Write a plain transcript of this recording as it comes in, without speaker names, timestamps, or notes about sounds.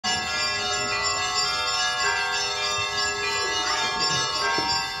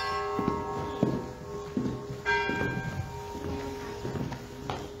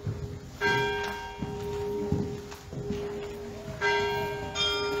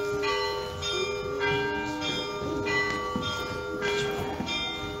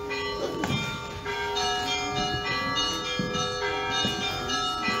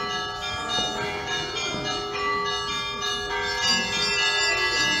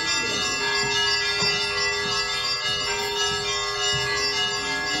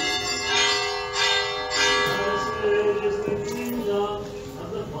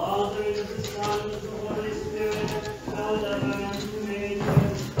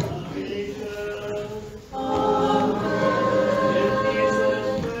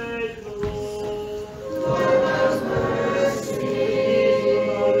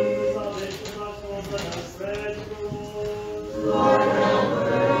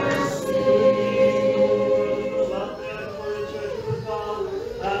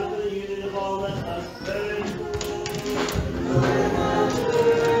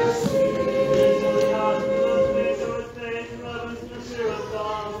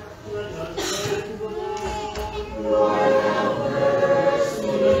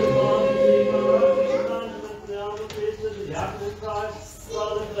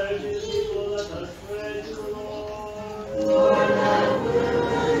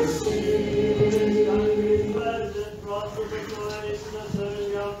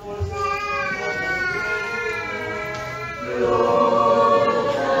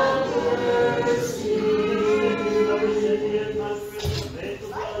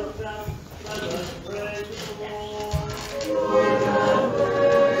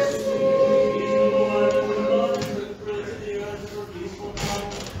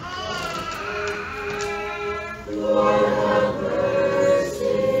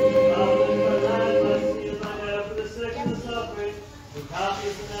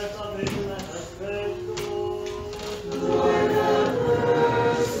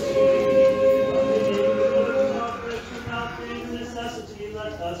necessity,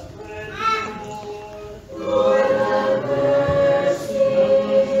 let us pray to the Lord. Lord, have mercy.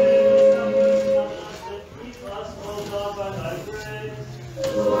 Have mercy on us, and keep us, O God, by thy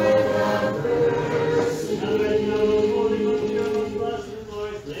grace. Lord, have mercy. And grant you, O holy, most pure, most blessed, and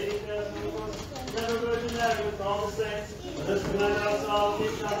glorious Lady, never Virgin Mary, with all the saints, let us commend ourselves,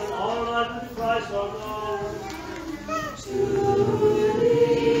 each other, and all our life unto Christ our Lord. To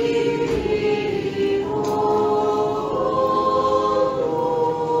thee, O Lord.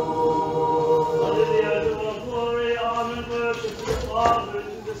 Unto the end of all glory, honor, and worship to the Father, and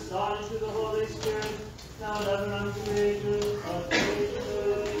to the Son, and to the Holy Spirit, now and ever, and unto the ages of ages.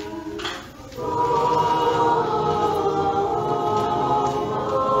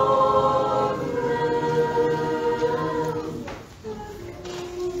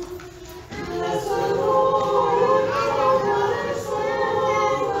 Bless the Lord, O my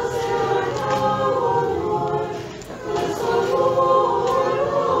soul. Bless your heart, O Lord. Bless the Lord,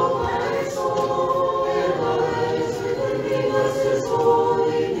 O my soul. And all that is within me, bless his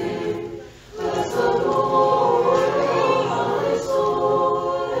holy name. Bless the Lord, O my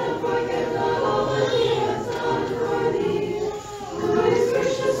soul. And forget not all that he has done for thee. Who is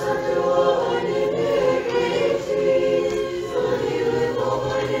gracious unto all thine iniquities. Who healeth all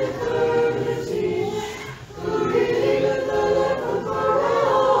thine infirmities. Who redeemeth the leper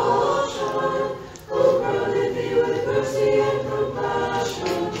corruption. Who crowneth thee with mercy and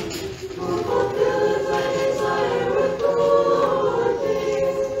compassion. Who fulfilleth thy desire with good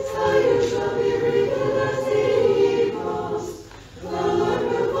things. That you shall be reaped as the eagles. The Lord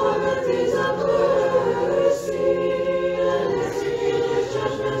performeth deeds of mercy, and executeth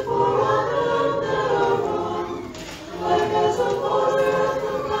judgment for all them that are wrong. Like as a father hath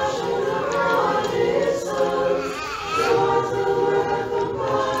compassion upon his sons, so has the Lord had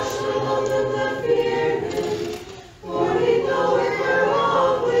compassion on them that fear him. For he knoweth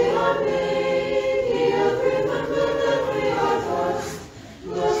whereof we are made. He hath remembered that we are dust.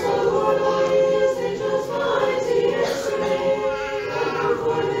 Bless the Lord, all ye his angels mighty and strength, that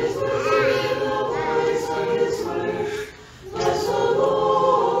perform his mercy in the voice of his word. Bless the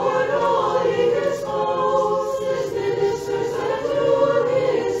Lord, all ye his hosts, his ministers that do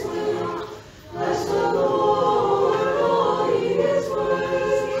his will. Bless the Lord, all ye his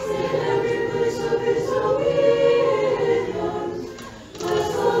works, in every place of his dominion. Bless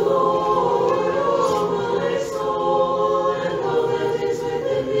the Lord, O my soul, and all that is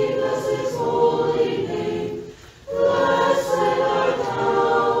within me, bless his holy name. Blessed art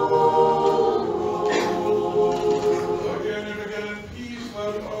thou, O Lord. Again and again in peace,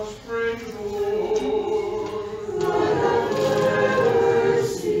 let us pray to the Lord. Lord, have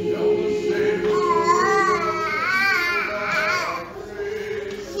mercy. Help us save us from our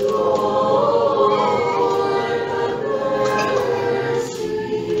praise. Lord, have mercy.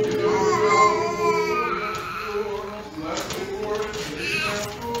 Blessed Lord,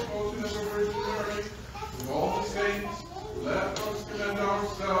 and the Virgin Mary, with all the saints, let us commend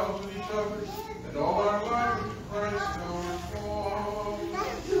ourselves and each other, and all our life to Christ our Lord.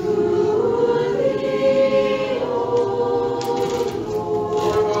 To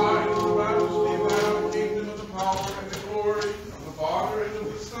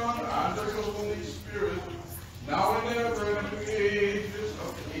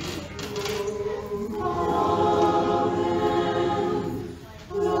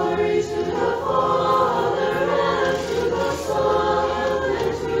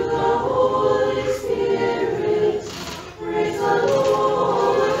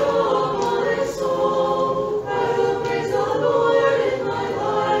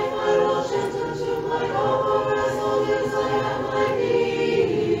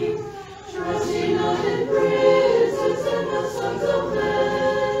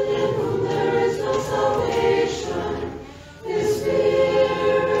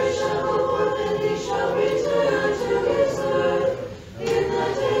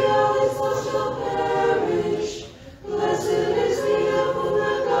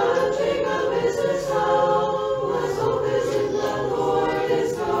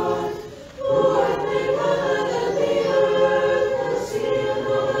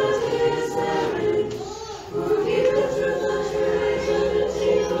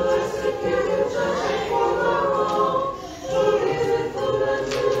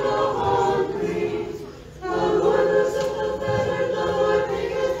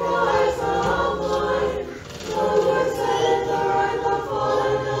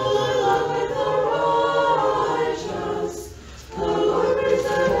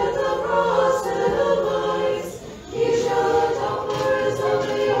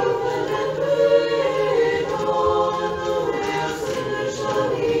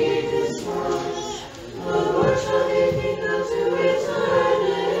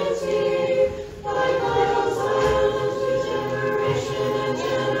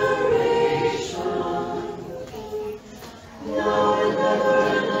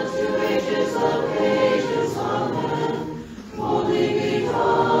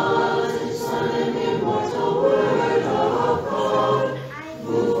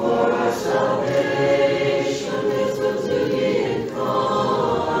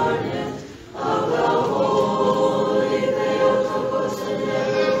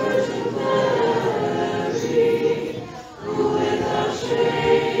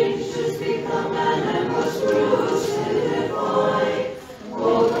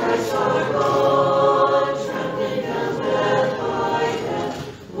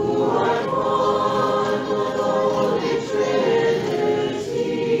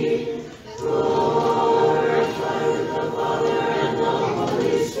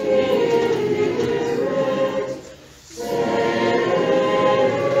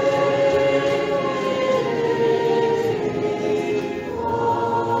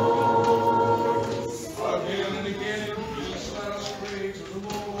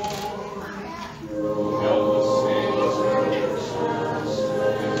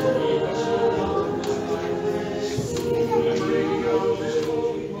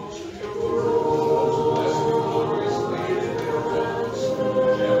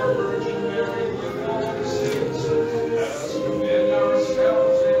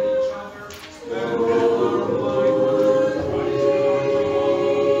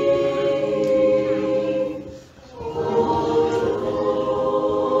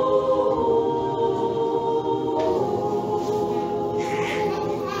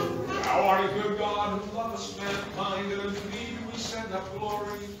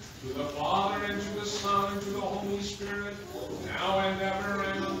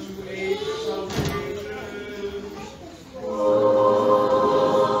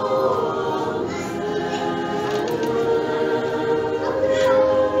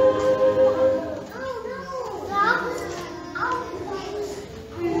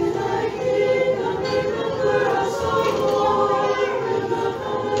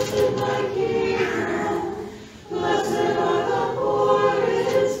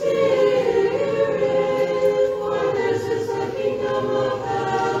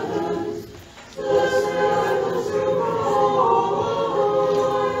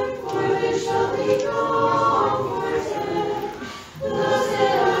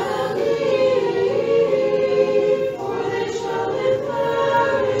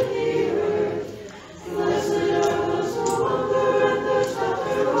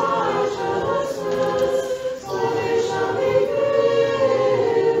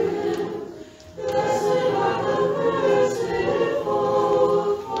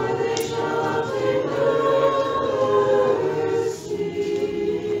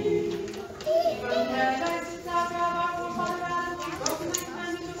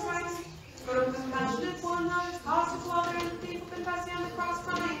cross,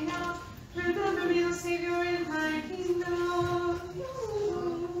 crying out, remember me, O Savior, in thy kingdom.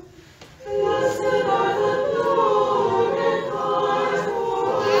 Blessed are the pure in heart,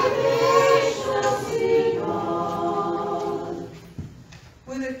 for they shall see God.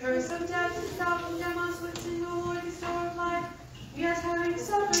 When the curse of death is thou condemn us with sin, O Lord, the store of life, yet having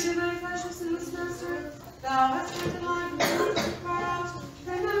suffered in thy flesh a sinless master, thou hast written life and to cry out,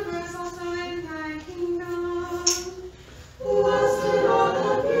 remember us also in thy kingdom. Blessed are the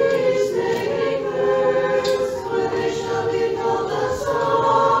peacemakers, for they shall be called the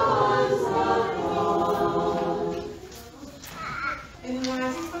sons of God. In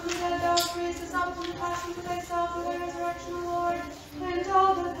rising from the dead, thou raised us up from the passion to thyself with the resurrection, O Lord, and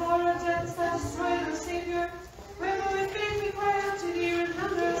all the power of death is thou destroyed, O Savior. Wherefore with faith we cry out to thee,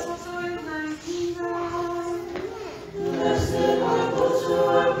 remember us also in thy kingdom. Blessed are those who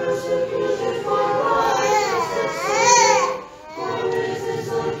are persecuted for righteousness'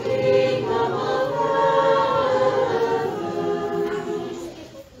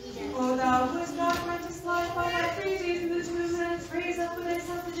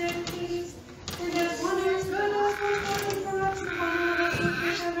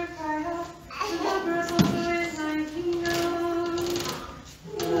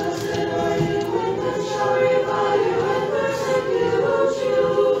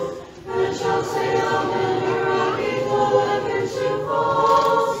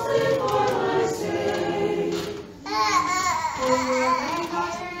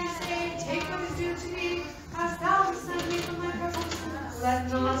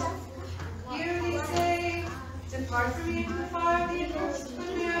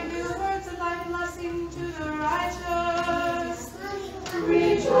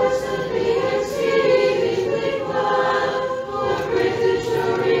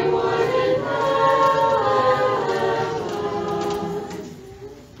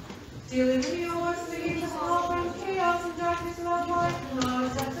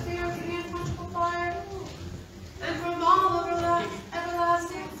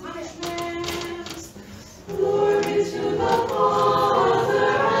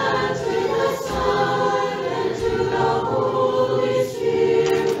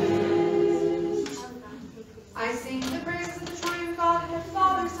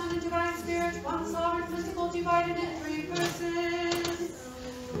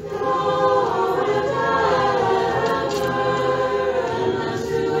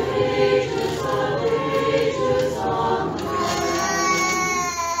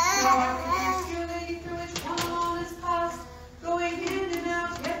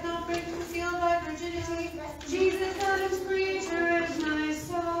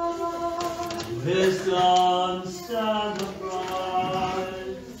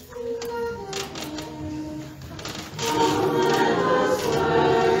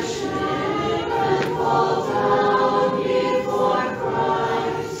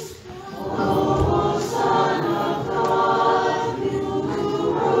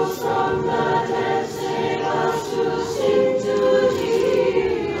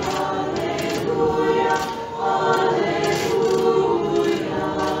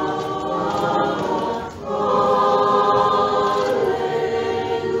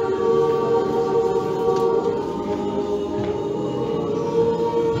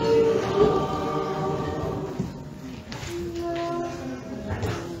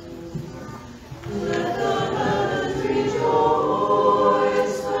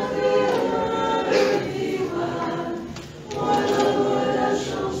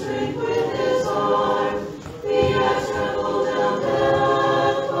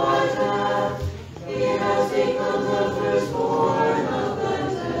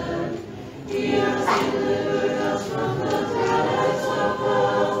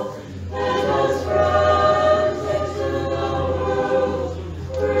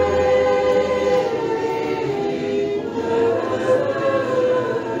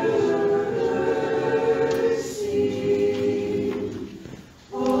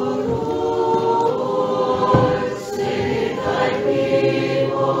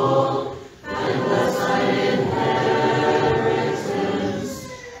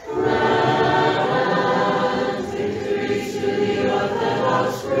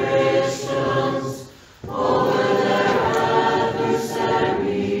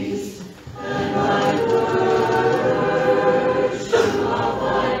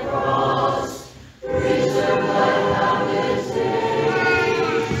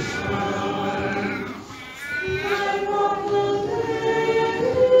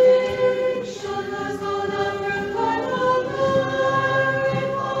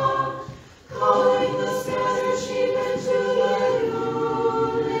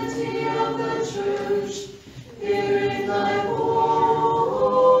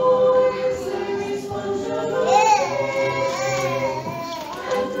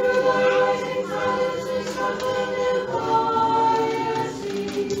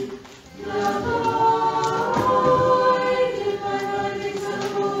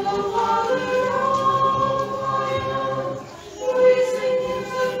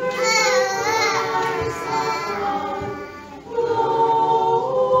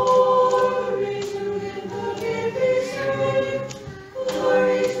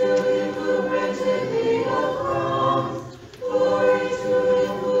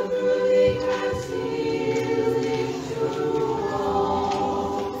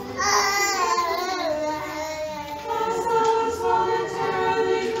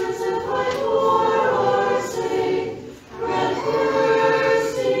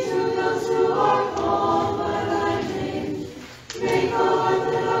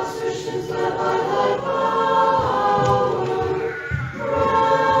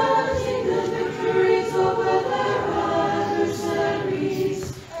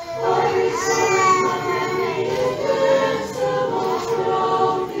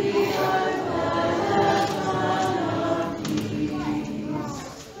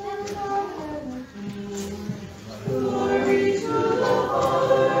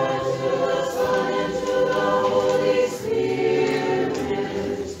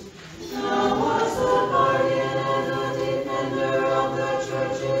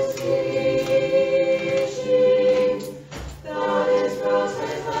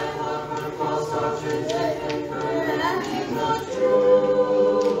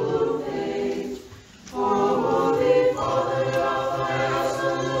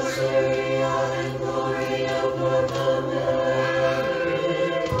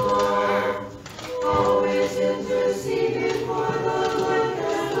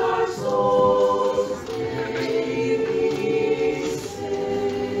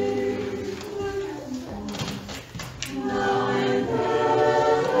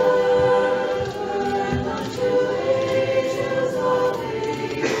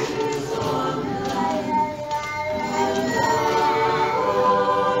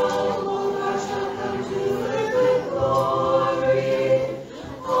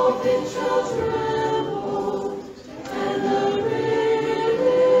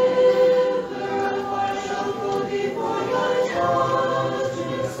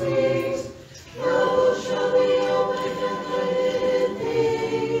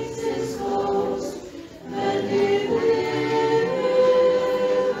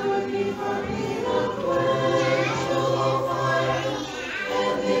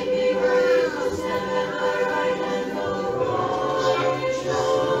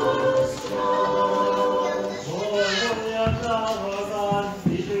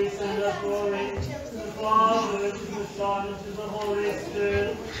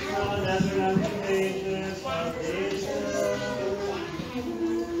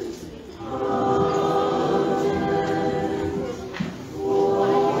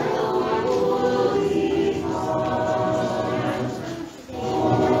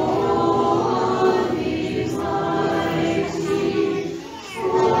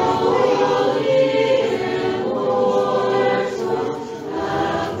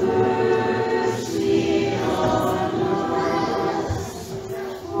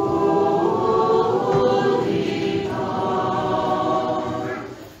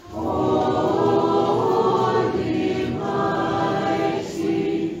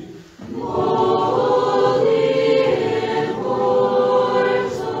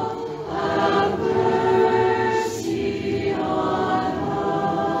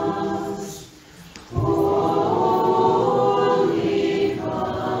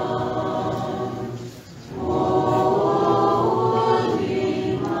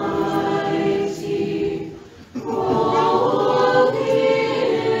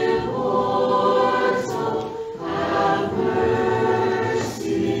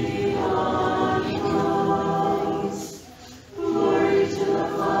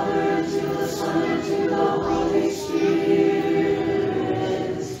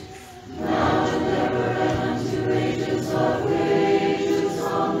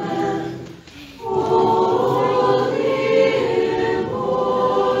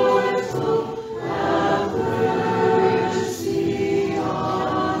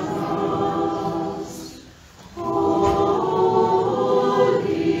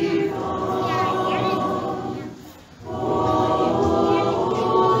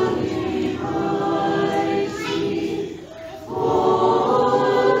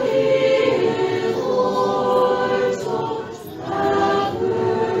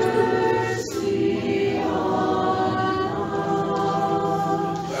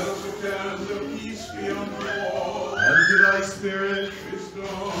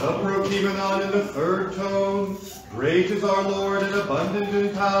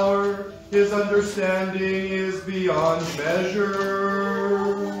 His understanding is beyond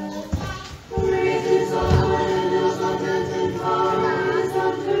measure. Praises are and abundant in power, His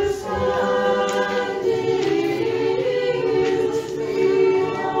understanding is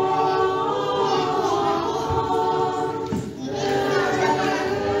beyond measure.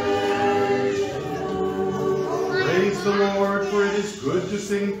 Praise the Lord, for it is good to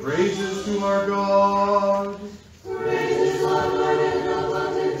sing praises to our God. Praises are Lord and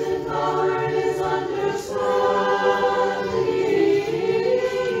abundant in power, His understanding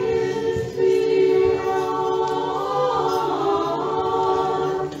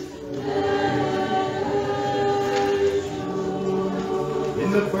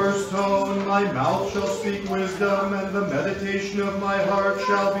In the first tone my mouth shall speak wisdom, and the meditation of my heart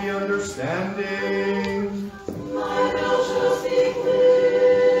shall be understanding. My mouth shall speak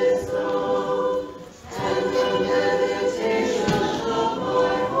wisdom, and the meditation of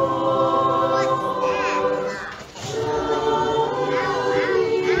my heart shall be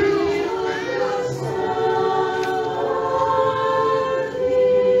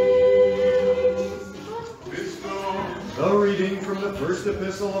understanding. The reading from the first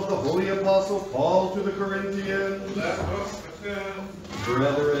epistle of the Holy Apostle Paul to the Corinthians. Let us attend.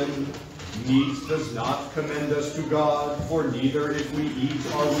 Brethren, meat does not commend us to God, for neither if we eat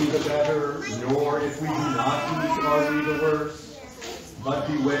are we the better, nor if we do not eat are we the worse. But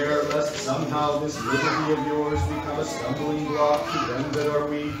beware lest somehow this liberty of yours become a stumbling block to them that are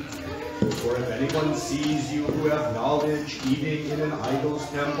weak. For if anyone sees you who have knowledge eating in an idol's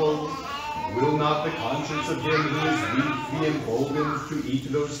temple, will not the conscience of him who is weak be emboldened to eat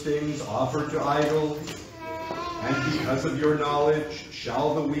those things offered to idols? And because of your knowledge,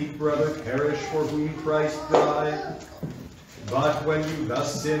 shall the weak brother perish for whom Christ died? But when you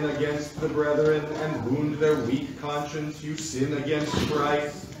thus sin against the brethren and wound their weak conscience, you sin against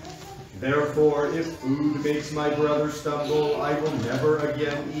Christ. Therefore, if food makes my brother stumble, I will never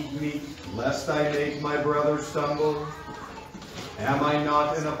again eat meat, lest I make my brother stumble. Am I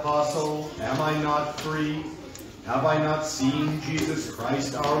not an apostle? Am I not free? Have I not seen Jesus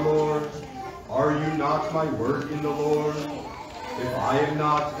Christ our Lord? Are you not my work in the Lord? If I am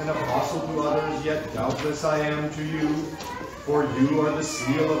not an apostle to others, yet doubtless I am to you, for you are the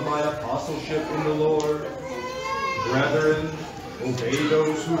seal of my apostleship in the Lord. Brethren, obey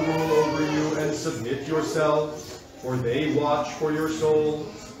those who rule over you and submit yourselves, for they watch for your souls,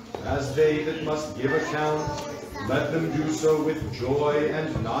 as they that must give account. Let them do so with joy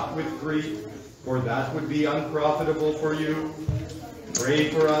and not with grief, for that would be unprofitable for you.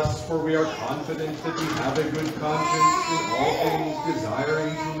 Pray for us, for we are confident that we have a good conscience in all things,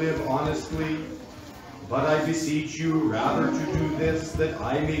 desiring to live honestly. But I beseech you rather to do this, that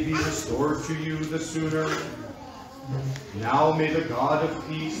I may be restored to you the sooner. Now may the God of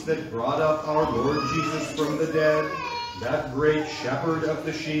peace that brought up our Lord Jesus from the dead, that great shepherd of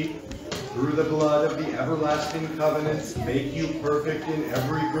the sheep, through the blood of the everlasting covenants, make you perfect in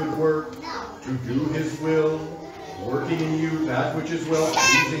every good work, to do his will, working in you that which is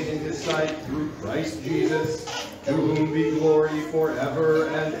well-pleasing in his sight, through Christ Jesus, to whom be glory forever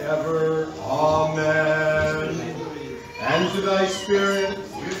and ever. Amen. And to thy spirit,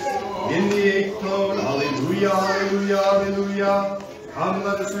 in the eighth tone, Alleluia, Alleluia, Alleluia. Come,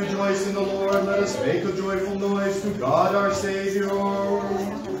 let us rejoice in the Lord. Let us make a joyful noise to God our Savior.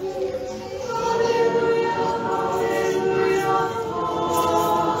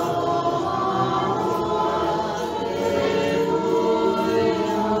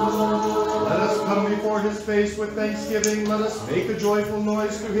 Before his face with thanksgiving, let us make a joyful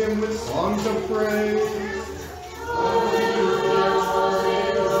noise to him with songs of praise.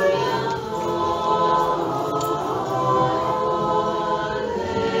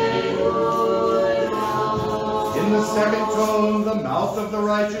 In the second tone, the mouth of the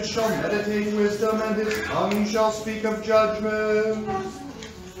righteous shall meditate wisdom, and his tongue shall speak of judgment.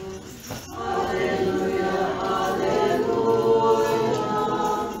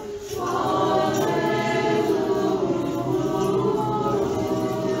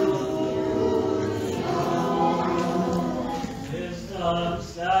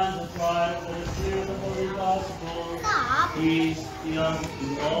 Peace be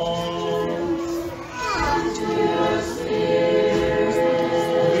unto all. And to your spirit.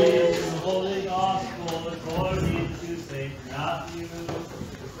 Read the Holy Gospel according to St. Matthew.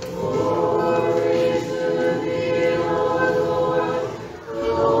 Glory to thee, O Lord.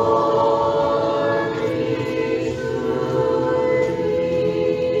 Glory to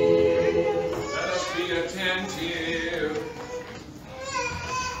thee. Let us be attentive.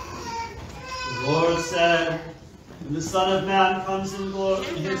 The Lord said, when the Son of Man comes in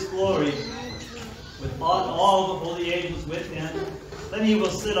his glory, with all the holy angels with him, then he will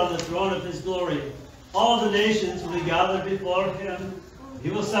sit on the throne of his glory. All the nations will be gathered before him.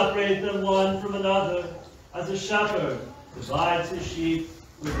 He will separate them one from another, as a shepherd divides his sheep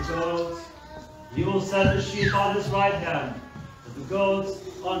with the goats. He will set the sheep on his right hand, and the goats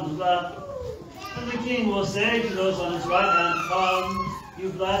on the left. And the king will say to those on his right hand, Come, you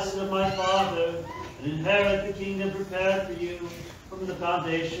blessed of my Father, and inherit the kingdom prepared for you from the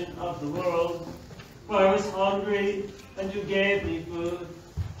foundation of the world. For I was hungry, and you gave me food.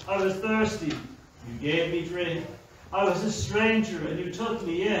 I was thirsty, you gave me drink. I was a stranger, and you took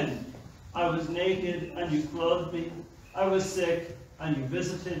me in. I was naked, and you clothed me. I was sick, and you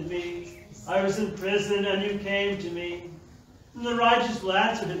visited me. I was in prison, and you came to me. And the righteous will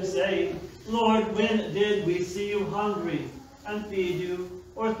answer him, saying, Lord, when did we see you hungry, and feed you,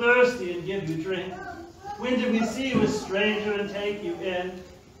 or thirsty, and give you drink? When did we see you a stranger, and take you in,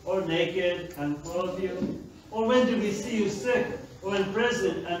 or naked, and clothe you? Or when did we see you sick, or in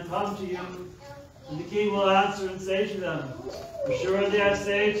prison, and come to you? And the king will answer and say to them, Assuredly I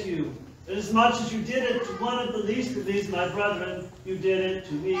say to you, inasmuch as you did it to one of the least of these my brethren, you did it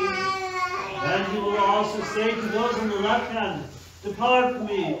to me. And he will also say to those on the left hand, Depart from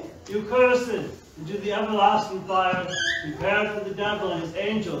me, you cursed, into the everlasting fire, prepared for the devil and his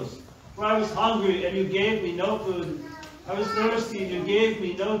angels. For I was hungry, and you gave me no food. I was thirsty, and you gave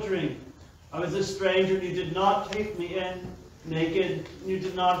me no drink. I was a stranger, and you did not take me in. Naked, and you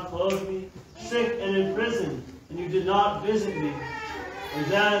did not clothe me. Sick and in prison, and you did not visit me. And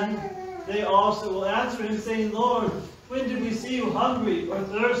then they also will answer him, saying, Lord, when did we see you hungry, or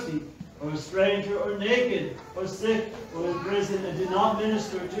thirsty, or a stranger, or naked, or sick, or in prison, and did not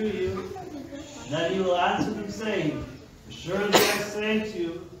minister to you? And then he will answer them, saying, Assuredly I say to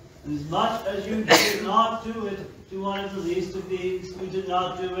you, inasmuch as you did not do it to one of the least of these, you did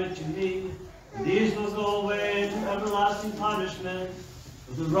not do it to me. These will go away into everlasting punishment,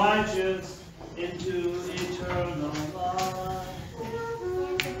 but the righteous into eternal life.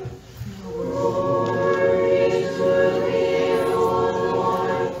 Glory to thee, O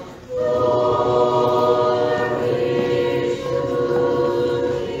Lord. Glory to thee.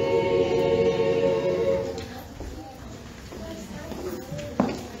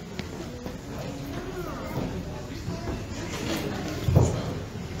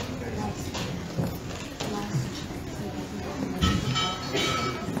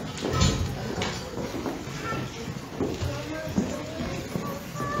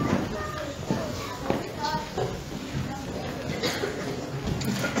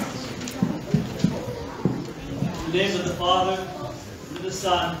 In the name of the Father, and of the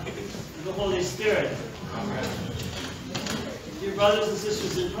Son, and of the Holy Spirit. Amen. Dear brothers and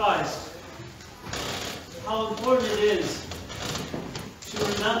sisters in Christ, how important it is to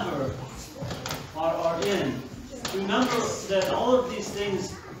remember our end. To remember that all of these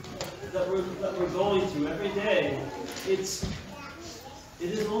things that we're going through every day, it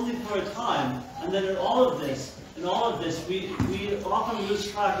is only for a time, and that in all of this, we often lose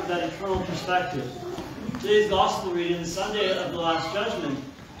track of that eternal perspective. Today's Gospel reading, the Sunday of the Last Judgment,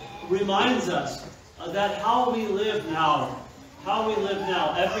 reminds us that how we live now,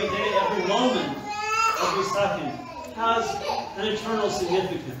 every day, every moment, every second, has an eternal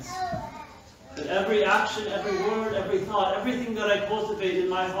significance. That every action, every word, every thought, everything that I cultivate in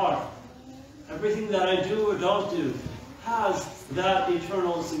my heart, everything that I do or don't do, has that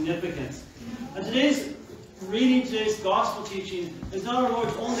eternal significance. And today's reading, today's Gospel teaching, is not our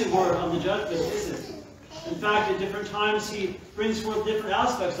Lord's only word on the judgment, is it? In fact, at different times he brings forth different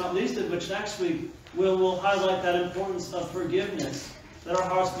aspects, not least of which next week we'll highlight that importance of forgiveness, that our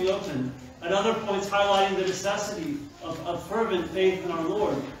hearts be open. At other points highlighting the necessity of fervent faith in our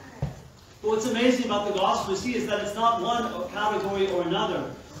Lord. But what's amazing about the gospel is that it's not one category or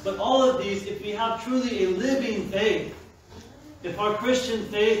another, but all of these, if we have truly a living faith, if our Christian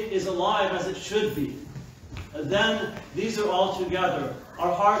faith is alive as it should be, then these are all together.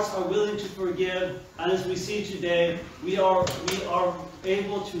 Our hearts are willing to forgive, and as we see today, we are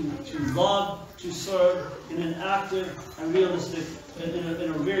able to love, to serve in an active and realistic, in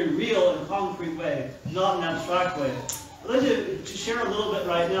a very real and concrete way, not an abstract way. I'd like to share a little bit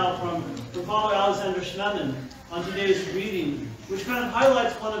right now from Father Alexander Schmemann on today's reading, which kind of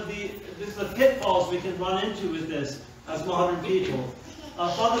highlights one of the pitfalls we can run into with this as modern people.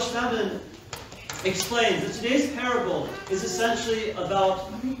 Father Schmemann explains that today's parable is essentially about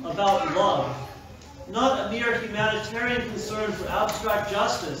love, not a mere humanitarian concern for abstract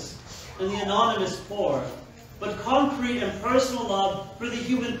justice and the anonymous poor, but concrete and personal love for the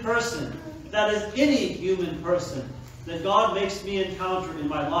human person, that is, any human person that God makes me encounter in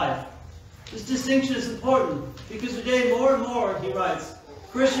my life. This distinction is important because today more and more, he writes,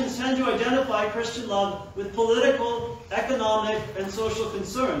 Christians tend to identify Christian love with political, economic, and social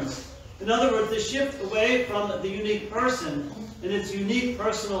concerns. In other words, they shift away from the unique person and his unique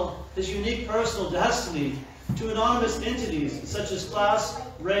personal destiny to anonymous entities such as class,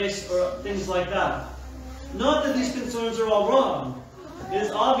 race, or things like that. Not that these concerns are all wrong. It is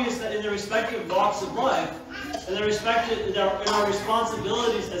obvious that in their respective walks of life, and in our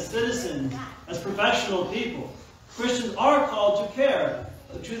responsibilities as citizens, as professional people, Christians are called to care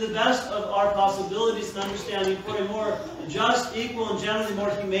to the best of our possibilities and understanding for a more just, equal, and generally more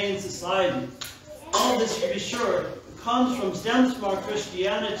humane society. All of this, to be sure, stems from our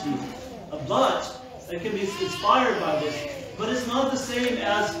Christianity, but it can be inspired by this. But it's not the same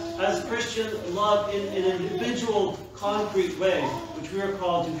as Christian love in an individual, concrete way, which we are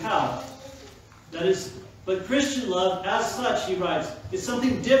called to have. That is, but Christian love, as such, he writes, is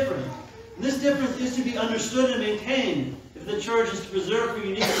something different. And this difference is to be understood and maintained if the church is to preserve her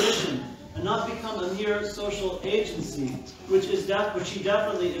unique mission and not become a mere social agency, which he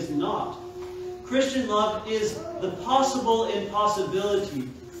definitely is not. Christian love is the possible impossibility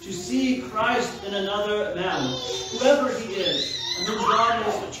to see Christ in another man, whoever he is, and whom God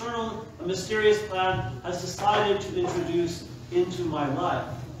in his eternal and mysterious plan has decided to introduce into my life.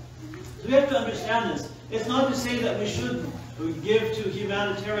 So we have to understand this. It's not to say that we should give to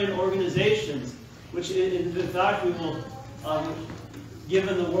humanitarian organizations, which in fact we will,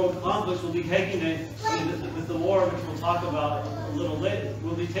 given the world conflicts, we'll be taking with the war, which we'll talk about a little later,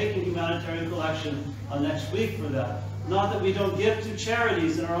 we'll be taking humanitarian collection next week for that. Not that we don't give to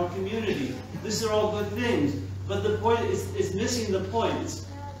charities in our own community. These are all good things. But the point is missing the point. It's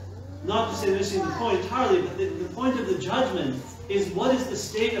not to say missing the point entirely, but the point of the judgment is, what is the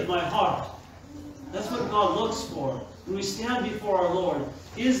state of my heart? That's what God looks for when we stand before our Lord.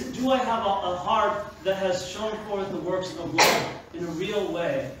 Do I have a heart that has shown forth the works of love in a real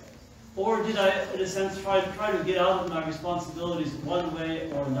way? Or did I, in a sense, try to get out of my responsibilities one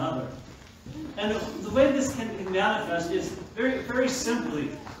way or another? And the way this can manifest is very, very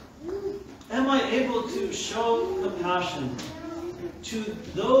simply, am I able to show compassion to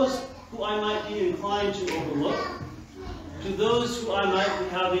those who I might be inclined to overlook, to those who I might be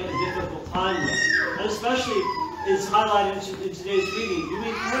having a difficult time with? And especially, it's highlighted in today's reading, you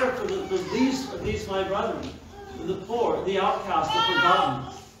may care for the least of these my brethren, the poor, the outcast, the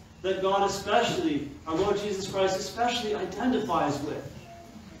forgotten, that God especially, our Lord Jesus Christ especially identifies with.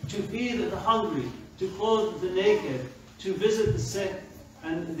 To feed the hungry, to clothe the naked, to visit the sick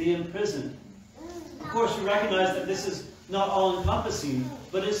and the imprisoned. Of course, we recognize that this is not all-encompassing,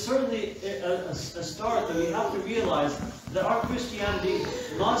 but it's certainly a start that we have to realize that our Christianity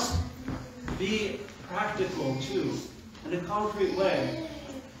must be practical too, in a concrete way.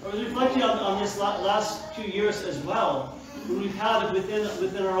 I was reflecting on this last 2 years as well, when we've had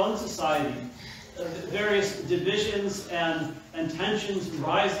within our own society various divisions and tensions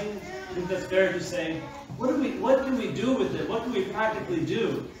rising. I think that's fair to say. What can we do with it? What can we practically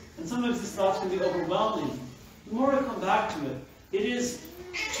do? And sometimes these thoughts can be overwhelming. The more I come back to it, it is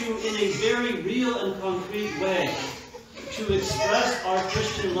to, in a very real and concrete way, to express our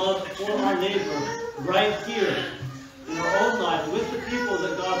Christian love for our neighbor right here in our own life, with the people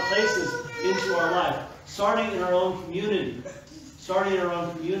that God places into our life, starting in our own community.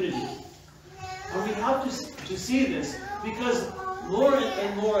 And we have to see this, because more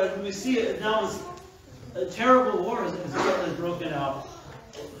and more, and we see it now, as a terrible war has broken out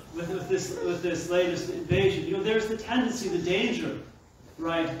with this latest invasion. You know, there's the tendency, the danger,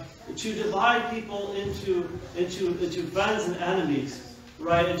 right, to divide people into friends and enemies,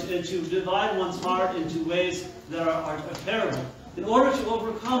 right, and to divide one's heart into ways that are terrible. In order to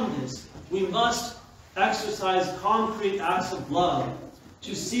overcome this, we must exercise concrete acts of love,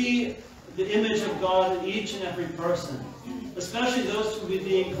 to see the image of God in each and every person, especially those who would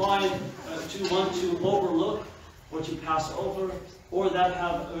be inclined to want to overlook or to pass over, or that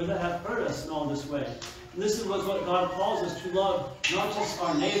have hurt us in all this way. And this is what God calls us to love, not just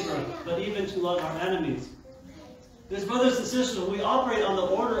our neighbor, but even to love our enemies. Because, brothers and sisters, when we operate on the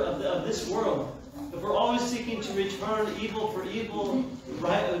order of this world, if we're always seeking to return evil for evil,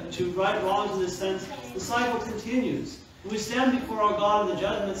 to right wrongs in this sense, the cycle continues. When we stand before our God in the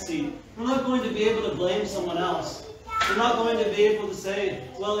judgment seat, we're not going to be able to blame someone else. We're not going to be able to say,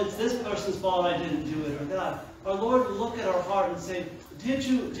 well, it's this person's fault, I didn't do it, or that. Our Lord will look at our heart and say, did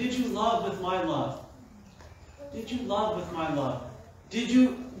you love with my love? Did you love with my love? Did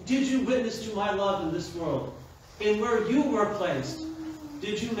you witness to my love in this world? In where you were placed,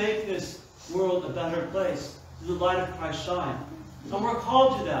 did you make this world a better place? Did the light of Christ shine? And we're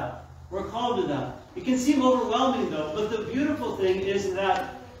called to that. We're called to that. It can seem overwhelming, though, but the beautiful thing is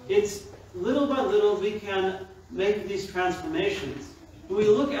that it's little by little we can make these transformations. When we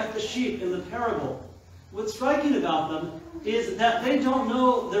look at the sheep in the parable, what's striking about them is that they don't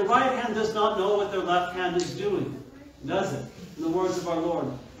know, their right hand does not know what their left hand is doing, does it? In the words of our Lord.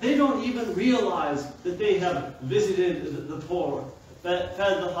 They don't even realize that they have visited the poor, fed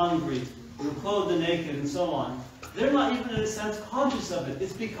the hungry, clothed the naked, and so on. They're not even, in a sense, conscious of it.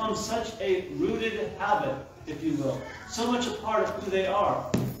 It's become such a rooted habit, if you will. So much a part of who they are.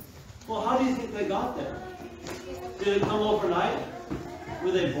 Well, how do you think they got there? Did it come overnight?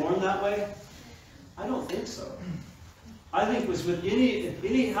 Were they born that way? I don't think so. I think was with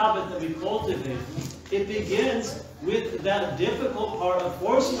any habit that we cultivate, it begins with that difficult part of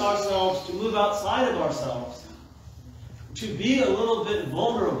forcing ourselves to move outside of ourselves, to be a little bit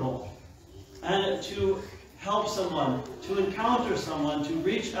vulnerable, and to help someone, to encounter someone, to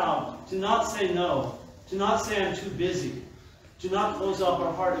reach out, to not say no, to not say I'm too busy, to not close off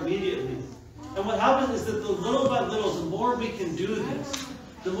our heart immediately. And what happens is that the little by little, the more we can do this,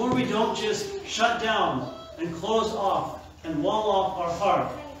 the more we don't just shut down and close off and wall off our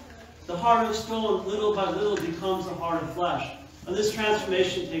heart. The heart of stone, little by little, becomes a heart of flesh. And this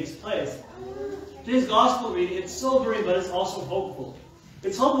transformation takes place. Today's gospel reading, it's sobering, but it's also hopeful.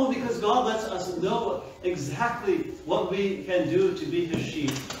 It's hopeful because God lets us know exactly what we can do to be His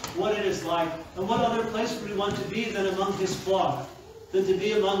sheep, what it is like, and what other place would we want to be than among His flock, than to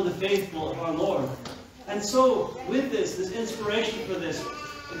be among the faithful of our Lord. And so, with this inspiration for this,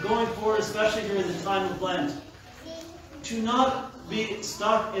 going forward, especially during the time of Lent, to not be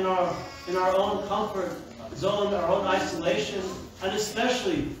stuck in our own comfort zone, our own isolation, and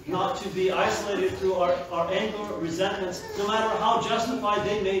especially not to be isolated through our anger, resentments, no matter how justified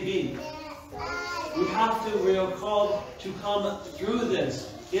they may be. We are called to come through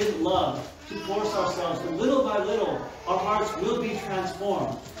this in love, to force ourselves, and little by little, our hearts will be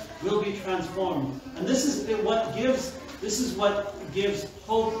transformed. And this is what gives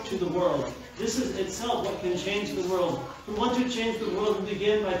hope to the world. This is itself what can change the world. If we want to change the world, we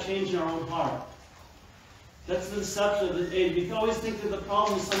begin by changing our own heart. That's the deception of the age. We can always think that the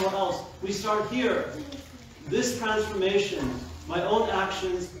problem is somewhere else. We start here. This transformation, my own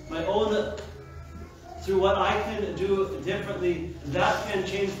actions, through what I can do differently, that can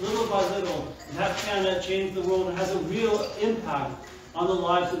change little by little. That can change the world and has a real impact on the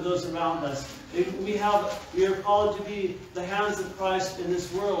lives of those around us. We are called to be the hands of Christ in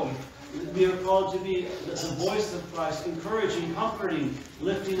this world. We are called to be the voice of Christ, encouraging, comforting,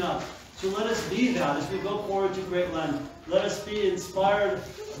 lifting up. So let us be that as we go forward to Great Lent. Let us be inspired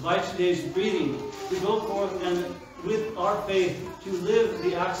by today's reading to go forth and with our faith to live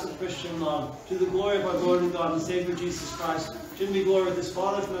the acts of Christian love to the glory of our Lord and God and Savior Jesus Christ. To him be glory with His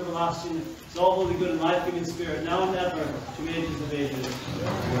Father from everlasting, His all holy, good, and life-giving Spirit, now and ever, to ages of ages.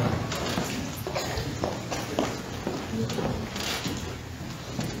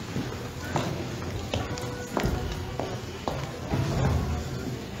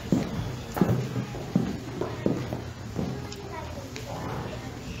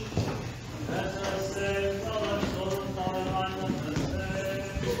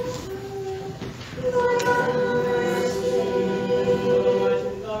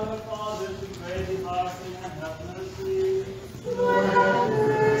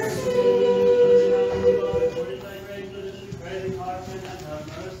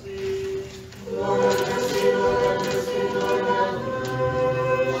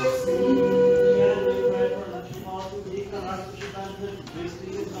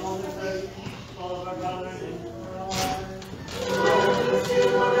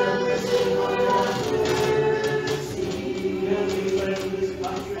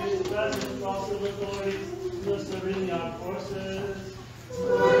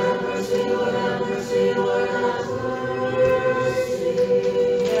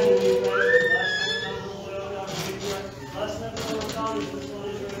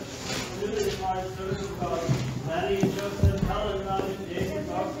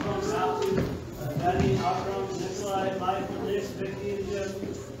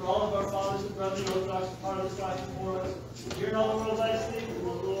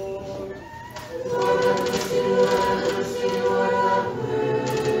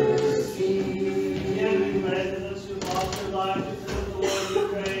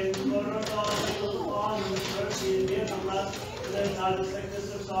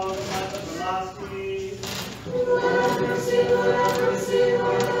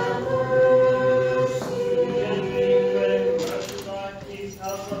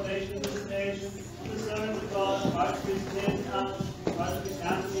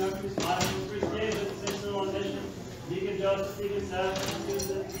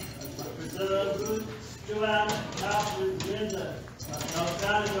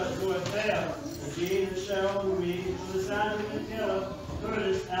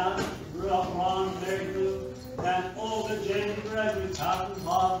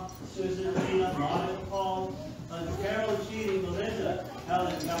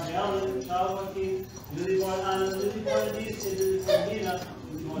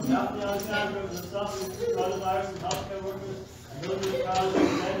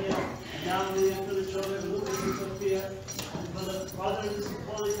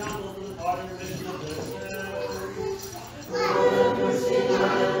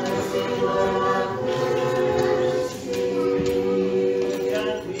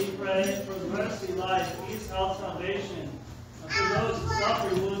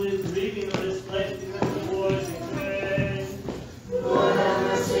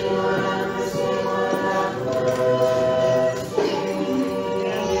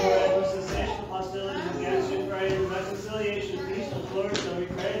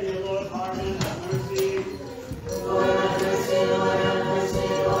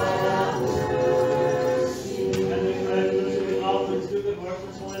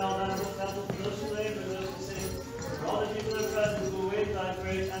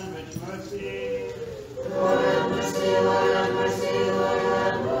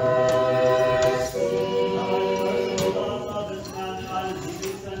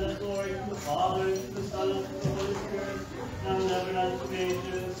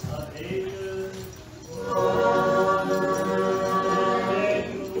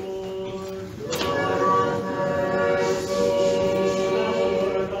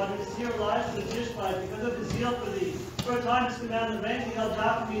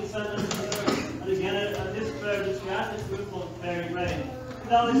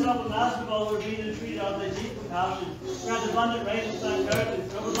 valleys of Masterful who are being entreated of thy deep compassion. Grant abundant rain and plant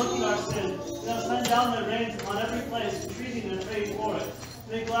heritage, overlooking our sin. Thou send down thy rains upon every place, entreating and praying for it.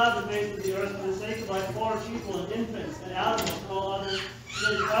 Make glad the face of the earth for the sake of thy poor people and infants and animals and all others.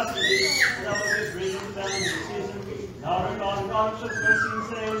 They trust in thee, and thou wilt give reason to them in the season. Thou art God, God of mercy and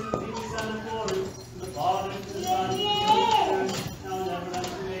saves, and thee we send and glory, to the Father, and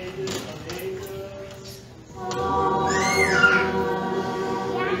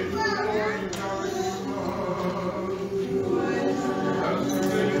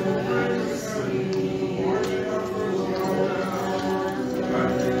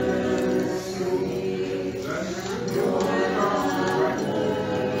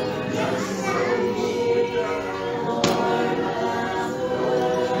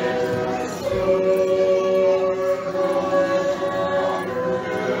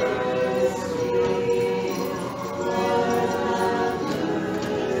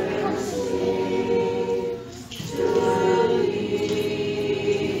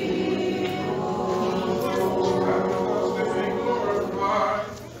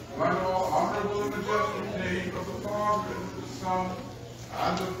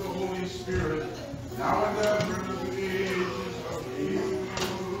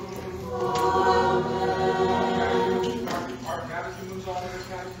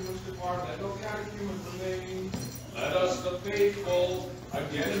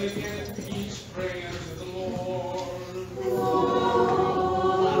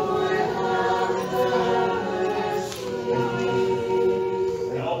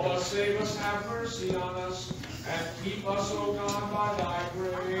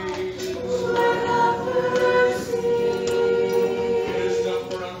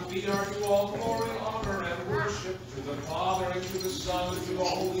to the Son, and to the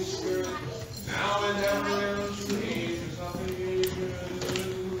Holy Spirit, now and ever, and to the ages of ages.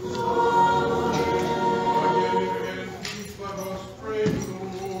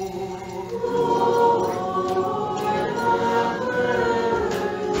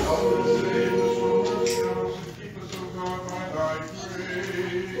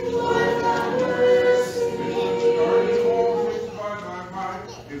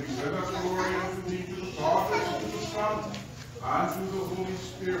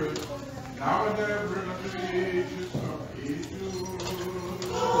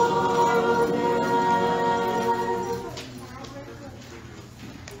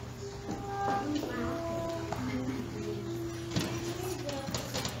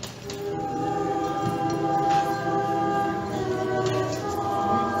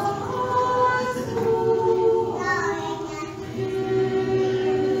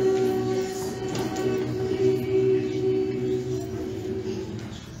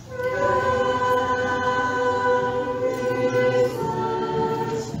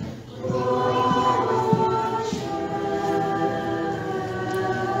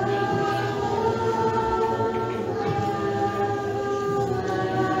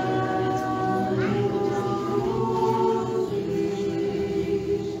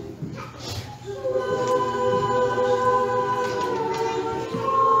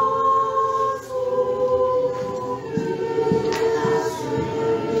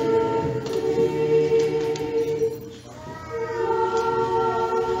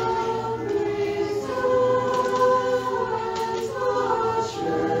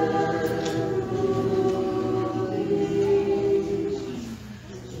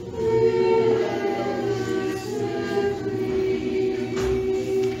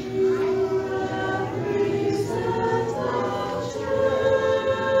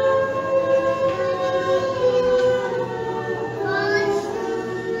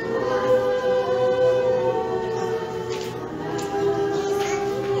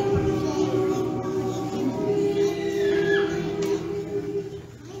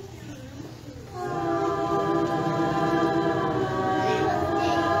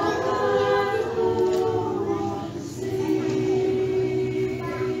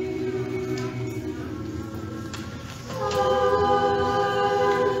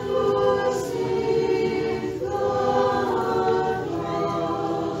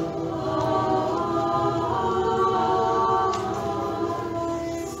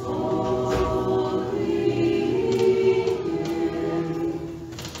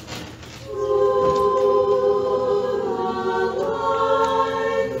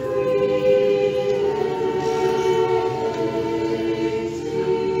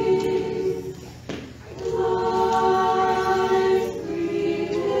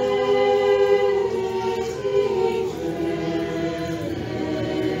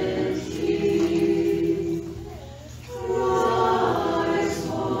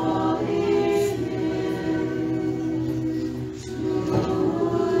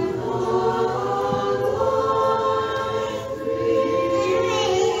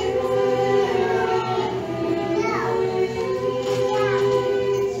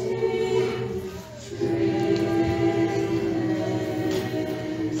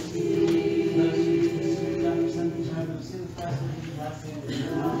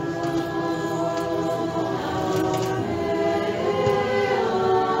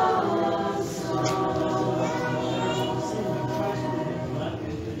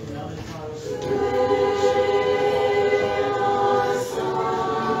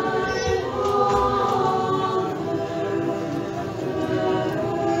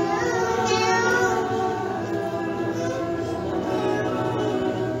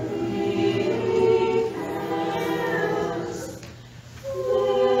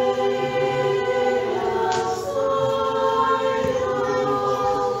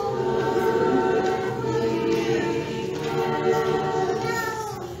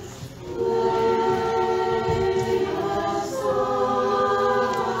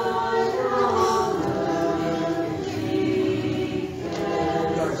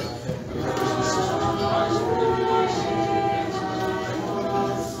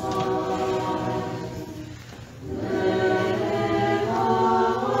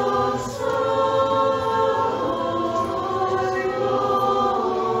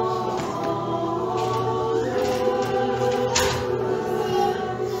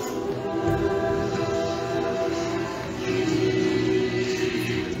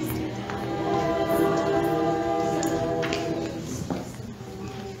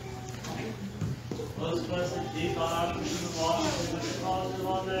 most blessed be God, Archbishop of Washington, with the cause of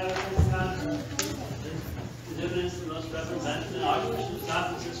all their the dividends the most represented, Archbishop of San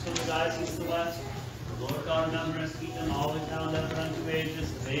Francisco, the Diocese of the West. The Lord God, remember us, keep them always now and ever unto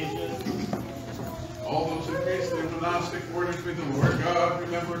ages of ages. All those who face their monastic orders, may the Lord God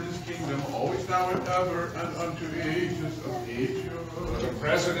remember his kingdom, always now and ever, and unto ages of ages. For the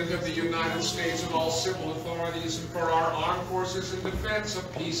President of the United States and all civil authorities, and for our armed forces in defense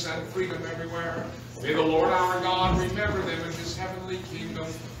of peace and freedom everywhere, may the Lord our God remember them in his heavenly kingdom,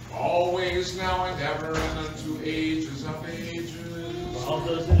 always now and ever, and unto ages of ages. For all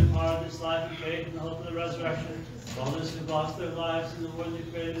those who depart this life in faith and the hope of the resurrection, for all those who lost their lives in the war they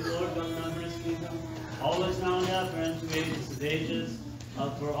created, the Lord God remember his kingdom, always now and ever, and to ages of ages.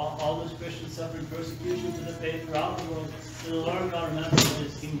 For all those Christians suffering persecution for the faith throughout the world, may the Lord God remember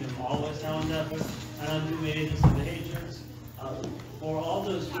his kingdom, always now and ever, and unto ages of ages. For all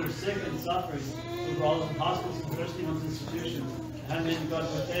those who are sick and suffering, for all the hospitals and nursing homes institutions, and may God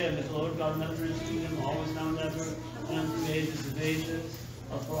protect, may the Lord God remember his kingdom, always now and ever, and unto ages of ages.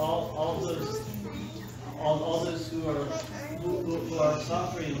 For all those who are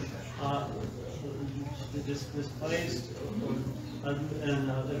suffering, displaced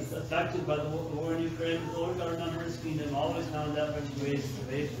and affected by the war in Ukraine, the Lord God remember his kingdom, always now and ever, and to ages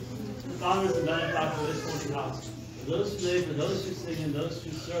of ages. The founders and benefactors of this holy house, for those who live, for those who sing, and those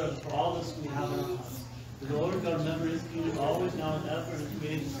who serve, for all this we have in our house. The Lord God remember his kingdom, always now and ever, and to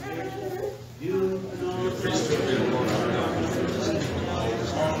ages of ages. You know the priesthood of the Lord our God.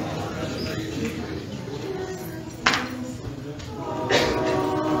 Hallelujah.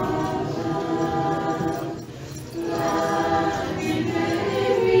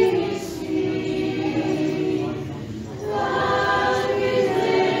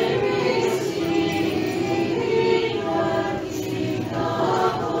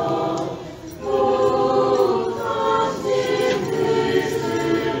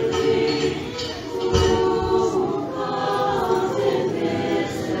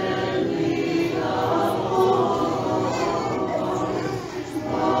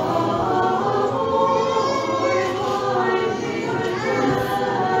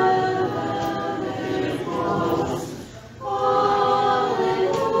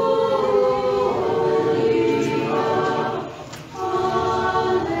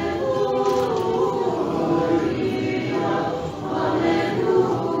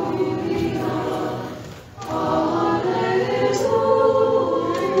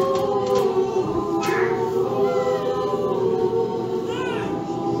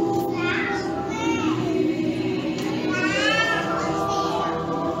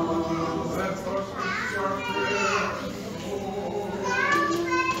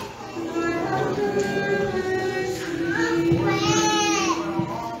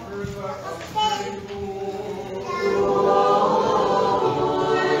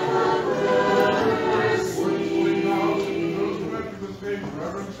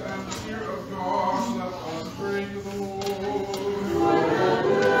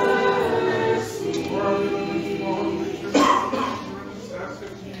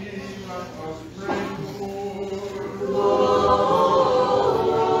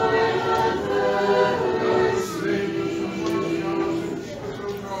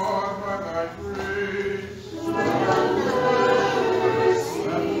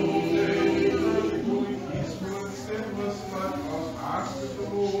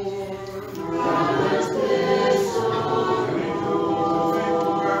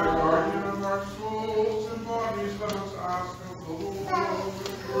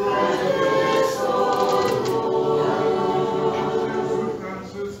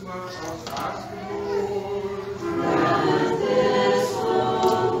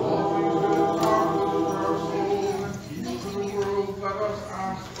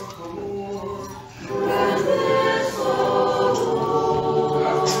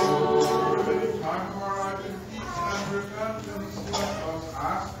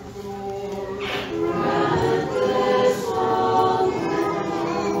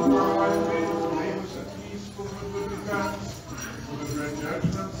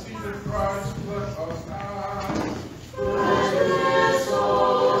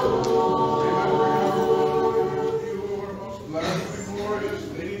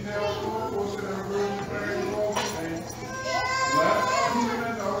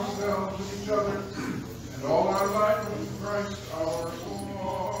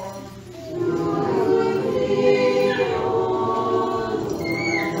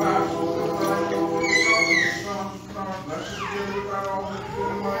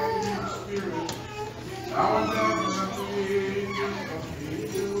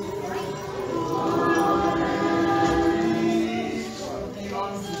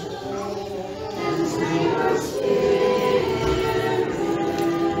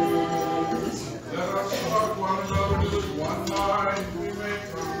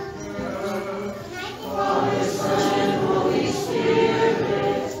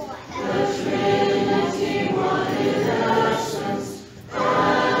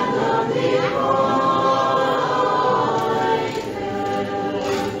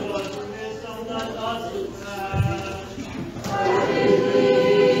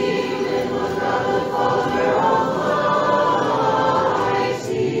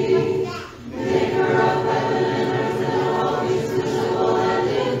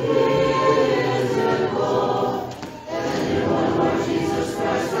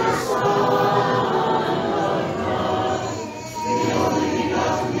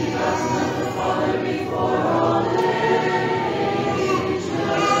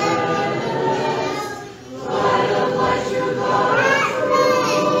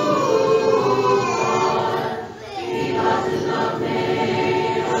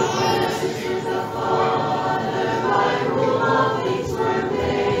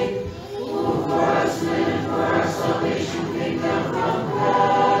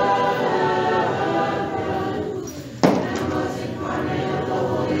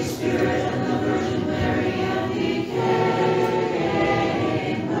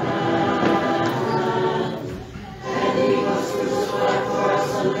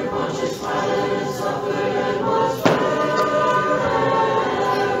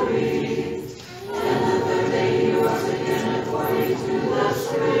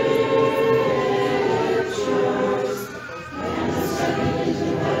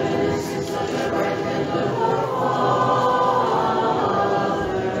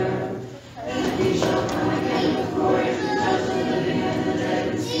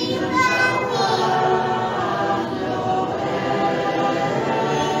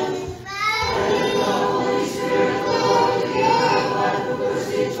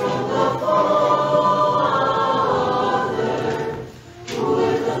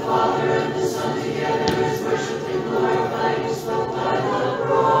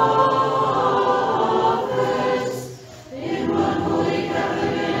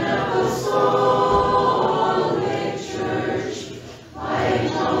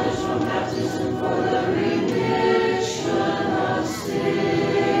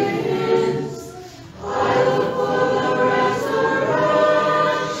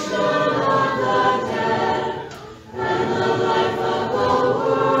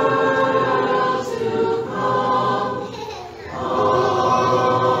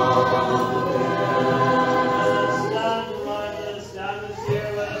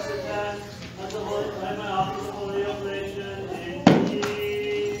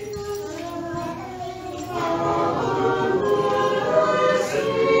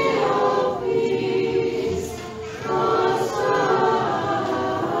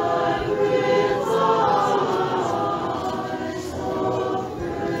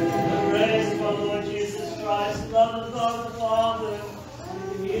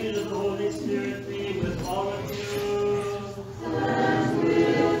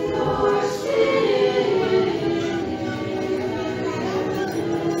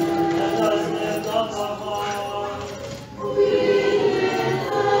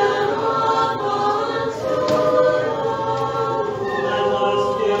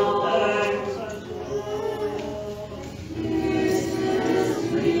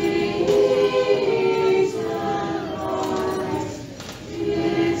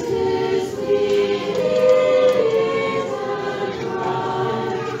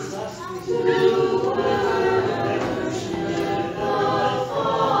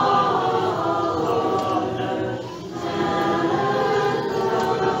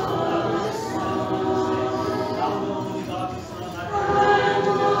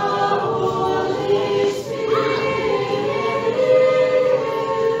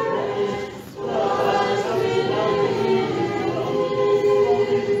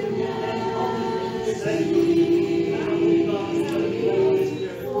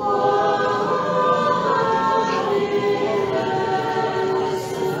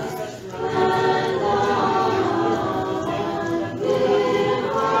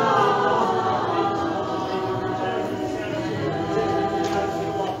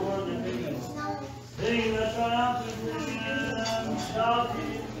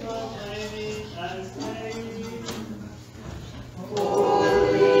 shouting, proclaiming, and saying,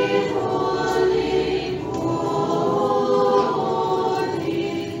 Holy, holy, holy,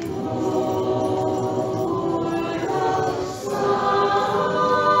 Lord, the Son of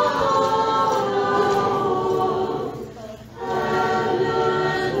heaven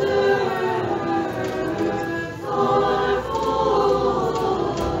and earth are full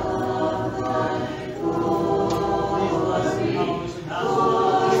of thy glory. Please bless the house and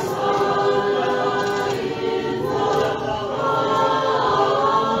house.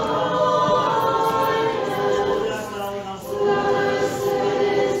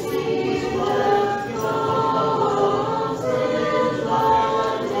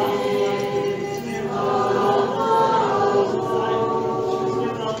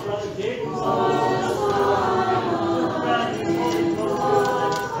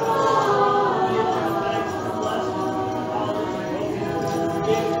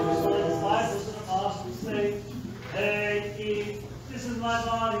 This is my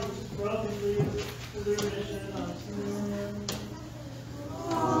body, which is broken for you, for the remission of sin.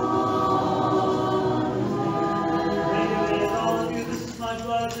 Regulate all of you, this is my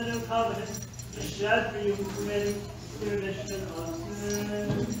blood of the new covenant, which is shed for you, committing the remission of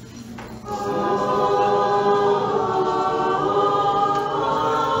sin.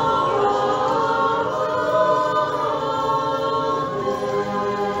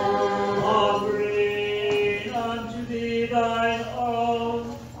 Offering unto thee thine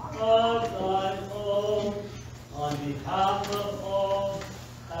own, of thine own, on behalf of all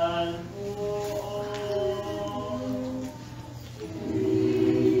and for all.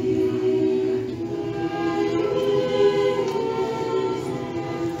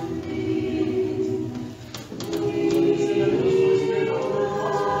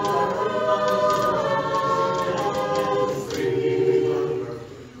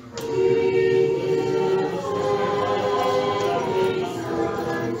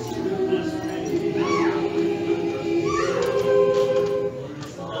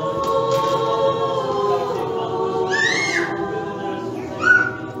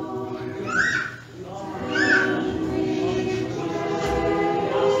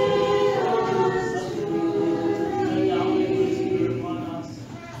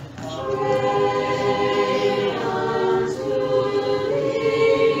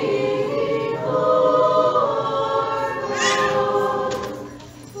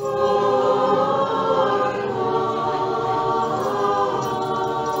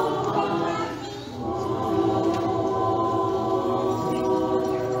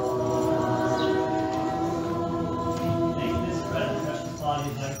 Make this bread the precious body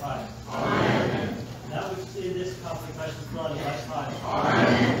of thy Christ. Amen. That which is in this cup the precious blood of thy Christ.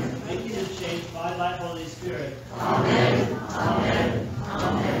 Amen. Making it changed by thy Holy Spirit. Amen. Amen.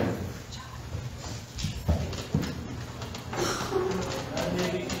 Amen. That may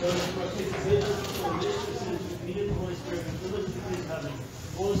be those who are taking vigilance before the mystery sins who meet in the Holy Spirit and fill us with his heaven.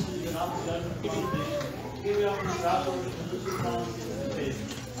 Hold us to the not the judgment of condemnation. Give me up from the wrath of the religious promises in the faith.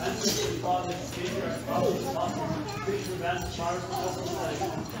 Answer to the Father, the Savior, and Prophet, the Apostle, preach the advance of powers of the life,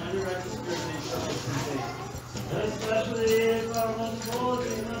 and direct the Spirit in service and faith. Especially if our most holy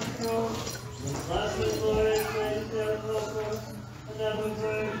Master, the blessed Lord, great Theotokos, and ever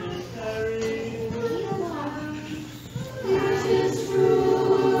Virgin Mary. It is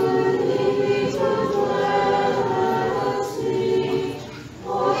truly to bless thee, O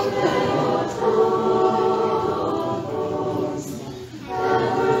Theotokos,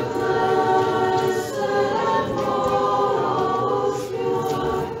 ever blessed and most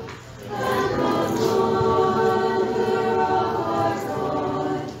pure, and the Mother of our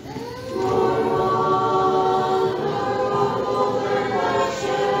God, your honorable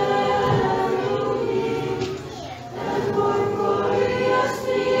cherubim, and more glorious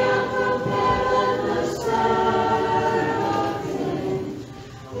beyond compare the seraphim,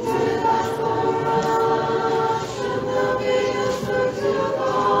 with adoration the biggest bird to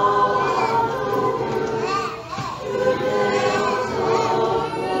God, your nails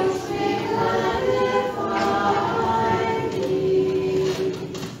of voice be magnify thee.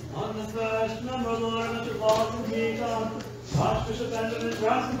 On the first number, Lord, Mr. Paul and Deacon, Archbishop Benjamin,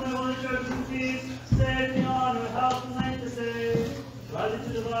 Grasp my holy church in peace, safety, honor, health, and length to save, ready to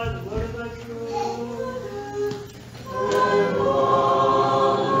divide the word of thy truth.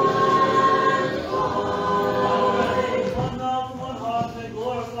 One mouth, one heart, may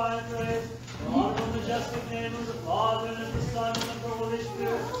glorify and praise the honorable, majestic name of the Father, and of the Son, and of the Holy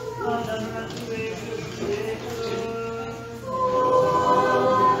Spirit, now and ever and to ages.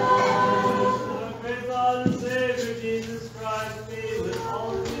 Great God and Savior Jesus Christ, be with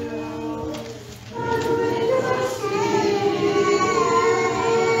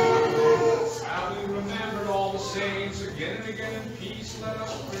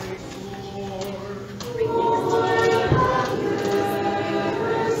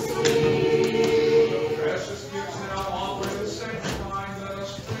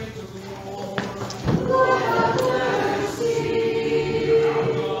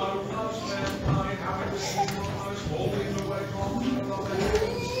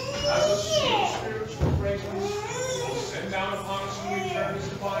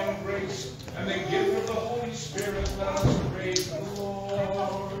and the gift of the Holy Spirit, let us praise the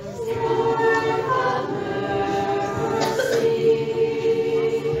Lord.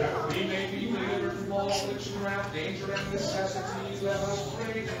 That we may be delivered from all affliction, wrath, danger, and necessity, let us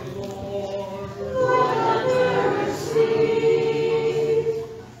praise the Lord.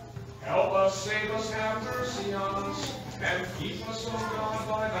 Help us, save us, have mercy on us, and keep us, O God,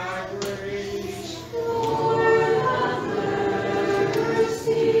 by thy grace.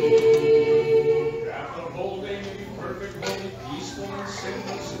 That the whole day may be perfect, holy, peaceful, and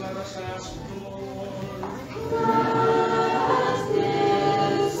sinless, let us ask the Lord.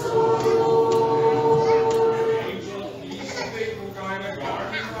 An angel of peace, the faithful guide, a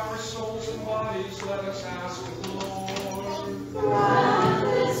guardian of our souls and bodies, let us ask the Lord.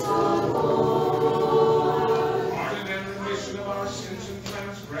 Pardon and remission of our sins and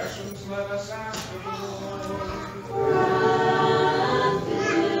transgressions, let us ask the Lord.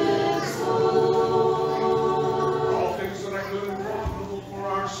 All things that are good and profitable for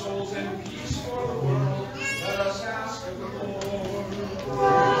our souls and peace for the world, let us ask of the Lord.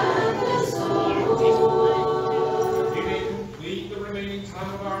 That we may complete the remaining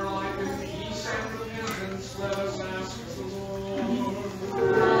time of our life in peace and repentance, let us ask of the Lord.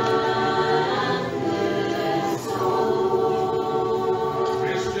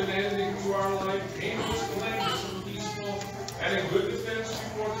 Christian ending to our life, painless, blameless, and peaceful, and in good defense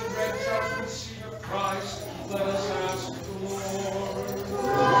before the dread judgment seat of Christ, let us ask the Lord.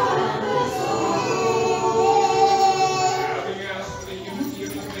 Having asked for the unity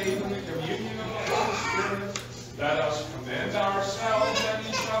of the faith and the communion of the Holy Spirit, let us commend ourselves and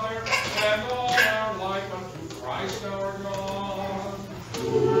each other and all our life unto Christ our God.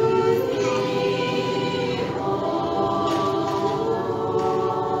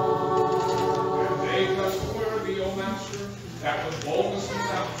 And make us worthy, O Master, that with boldness and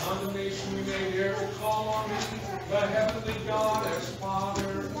without condemnation we may dare to call on thee, the heavenly God, as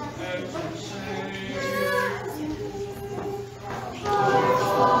Father, and to say,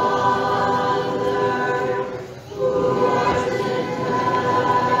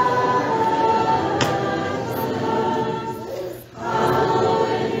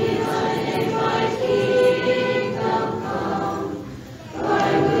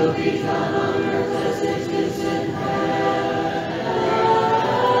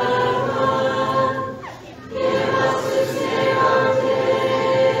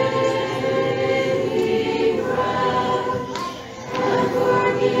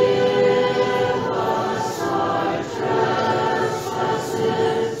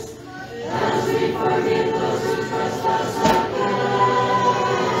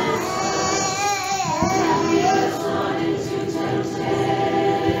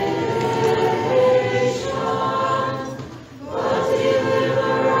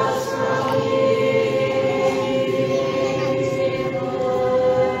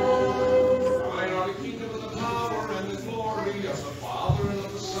 Thine are the kingdom and the power and the glory of the Father and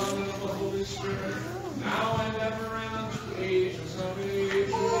of the Son and of the Holy Spirit, now and ever and unto ages of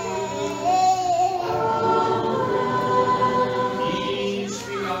ages. Peace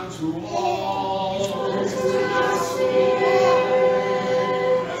be unto all. Let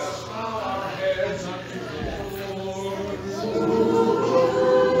us bow our heads unto the Lord.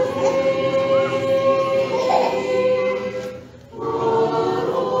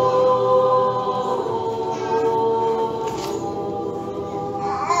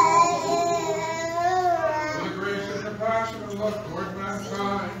 For the grace and compassion and love toward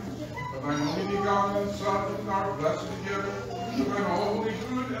mankind, of thine only begotten Son, and our blessed together, of thine holy,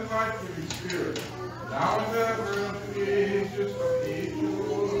 good, and life-giving Spirit, now and ever and unto the ages of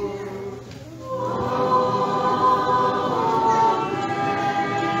ages.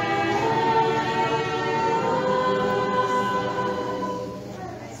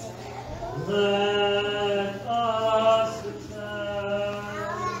 Let us attend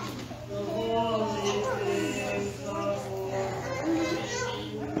the holy things of the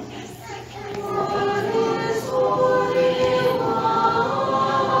One is holy,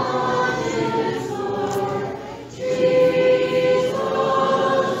 one is Lord.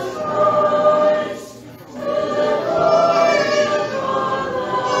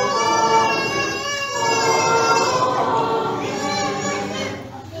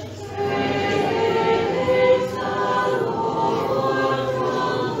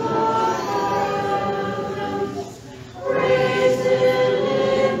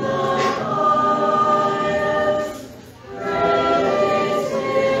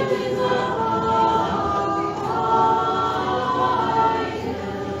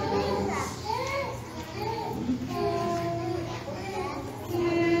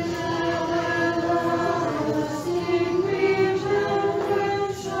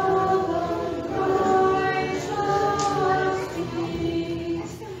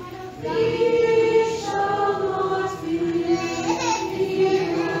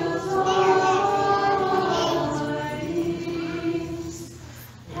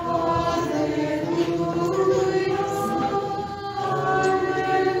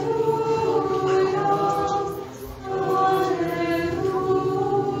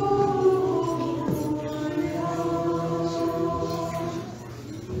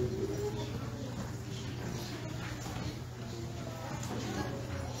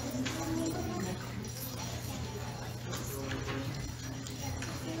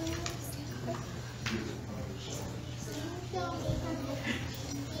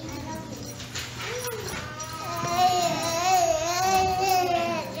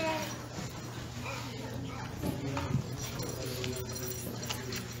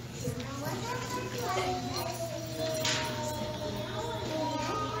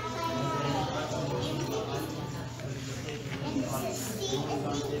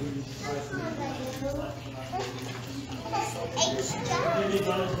 Dearly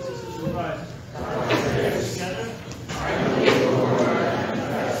brothers and sisters in Christ, together.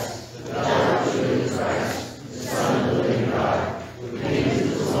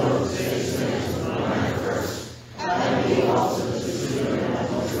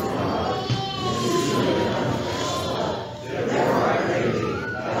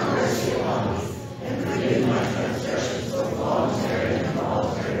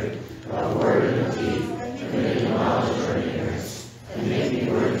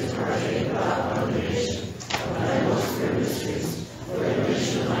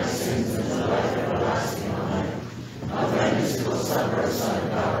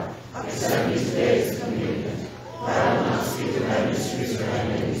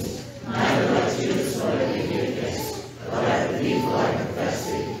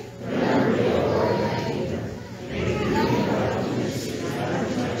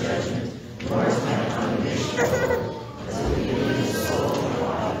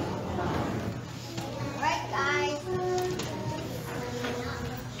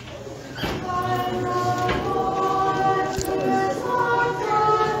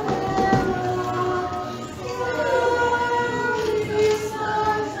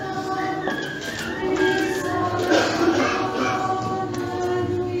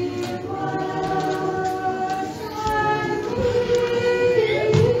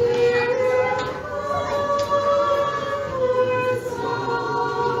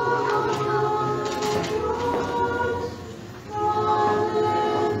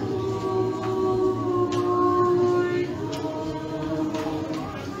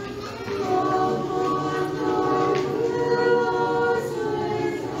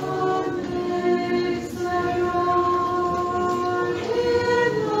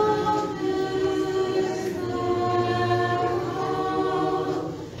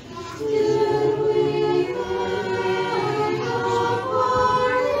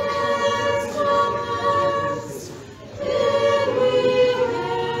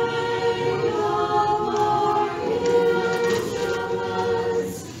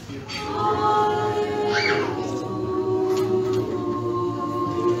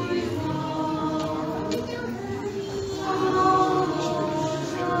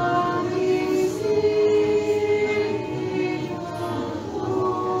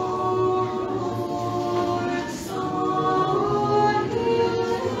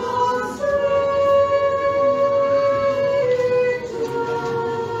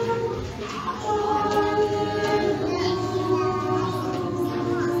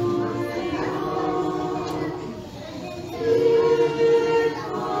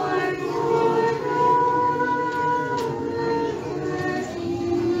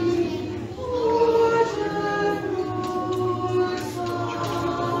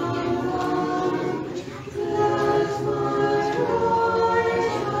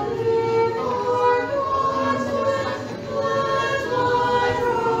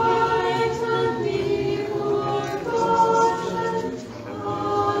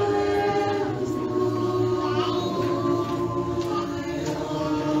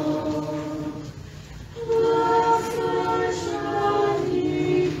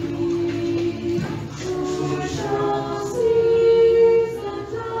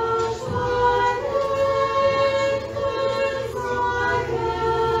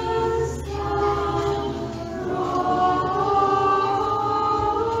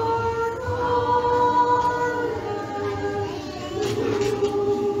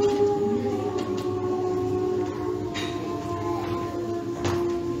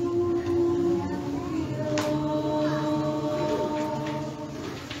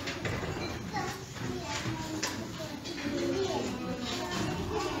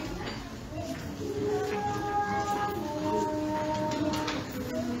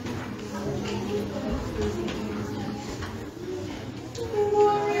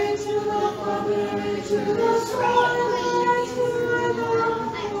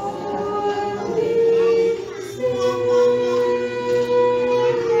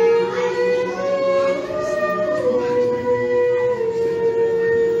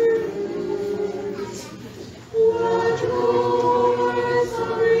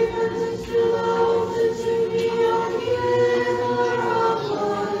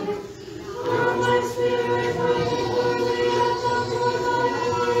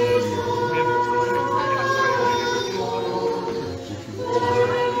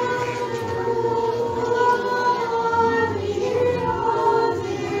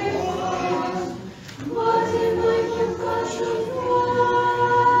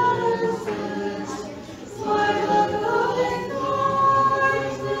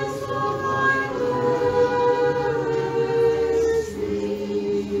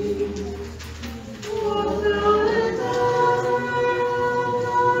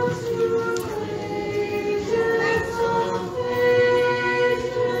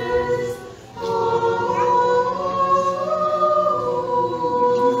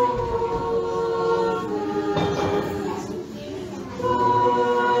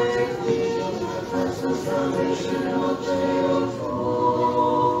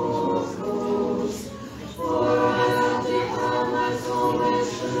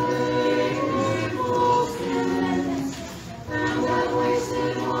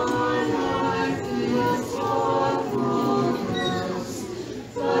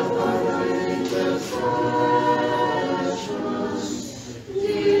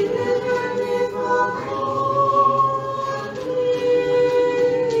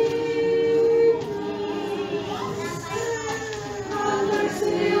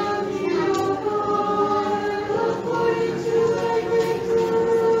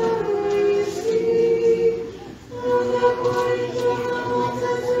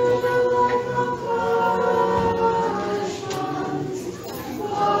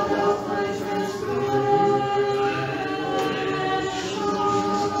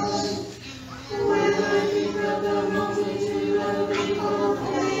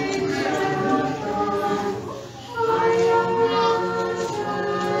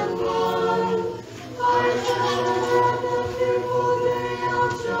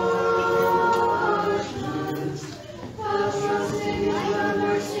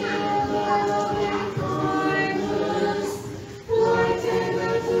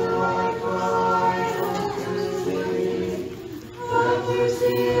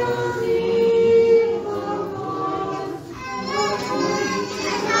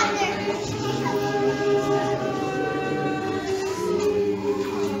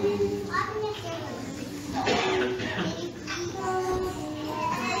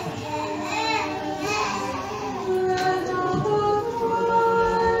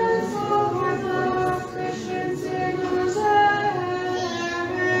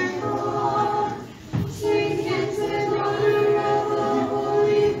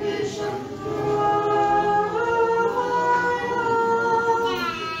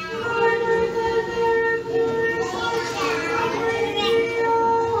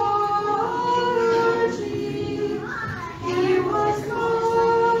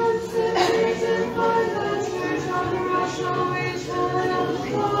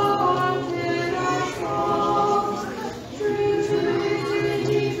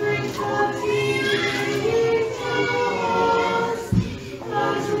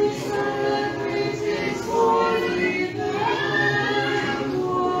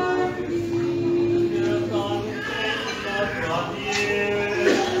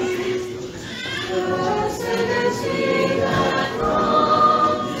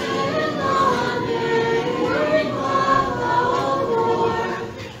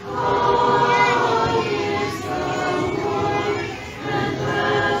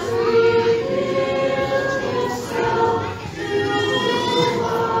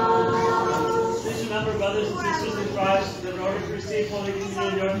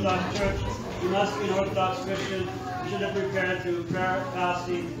 must be an Orthodox Christian, you should have prepared through prayer,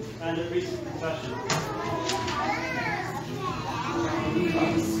 fasting, and a recent confession.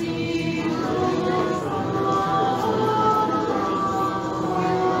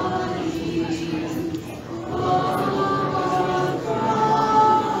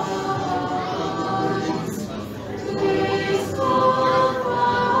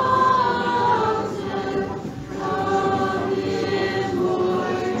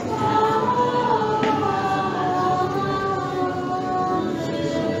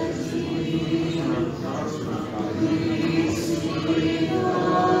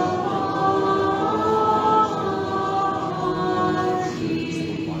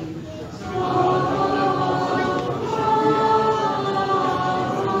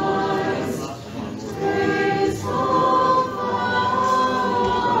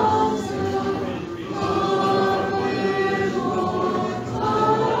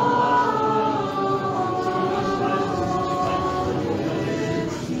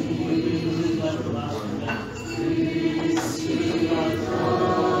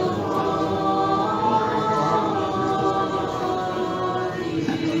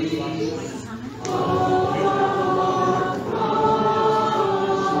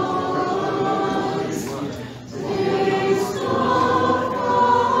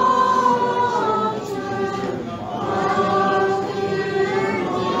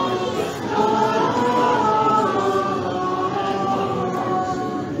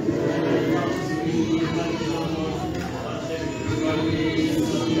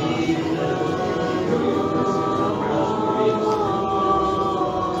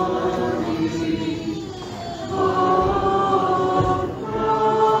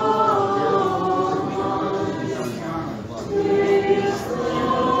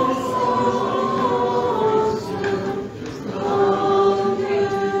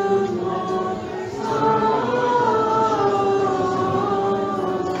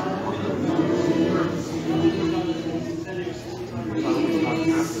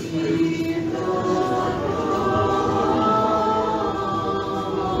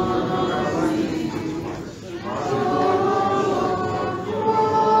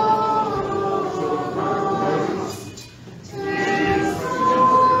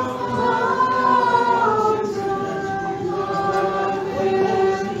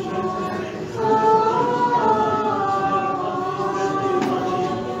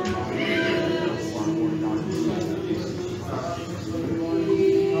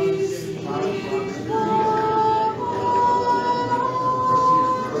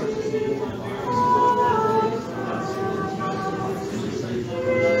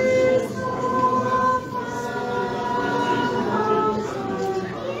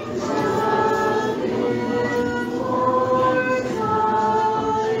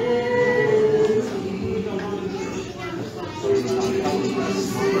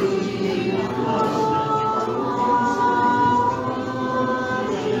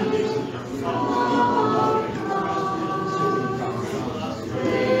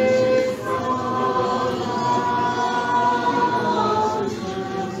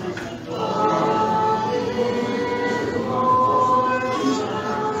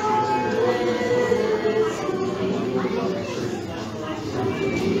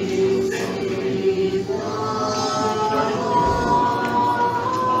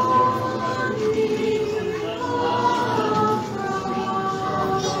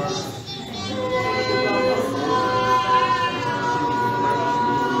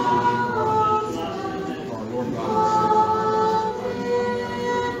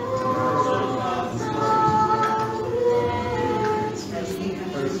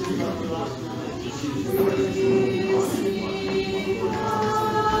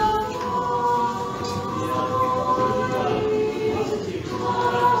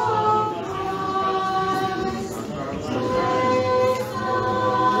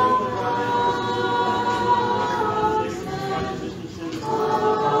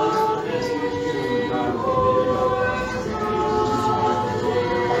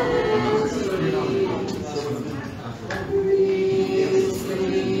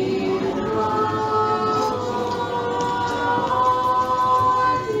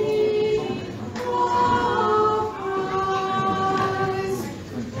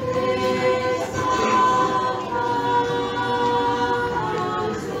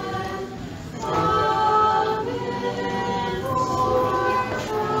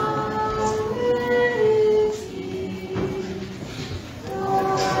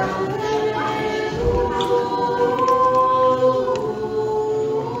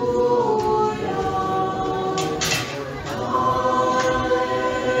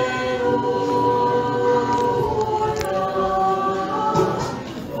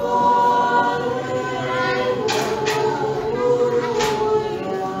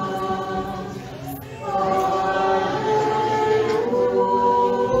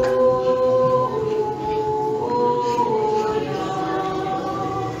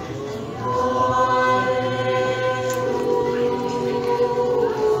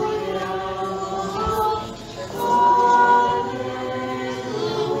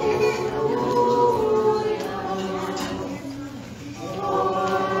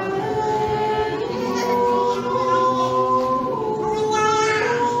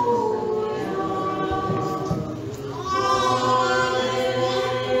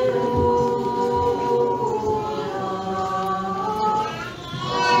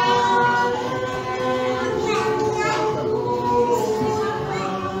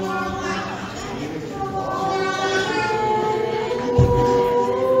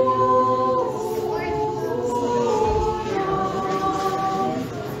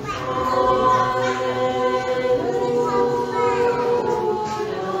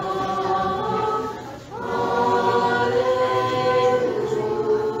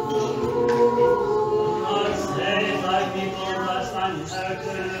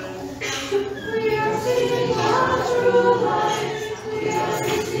 We are seeking the true light. We are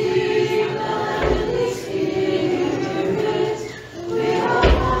receiving the heavenly Spirit. We have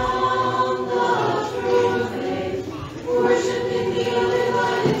found the true faith, worshiping the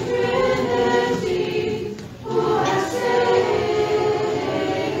undivided Trinity, who has saved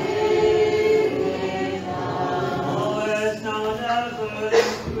us. Always, now and ever, in the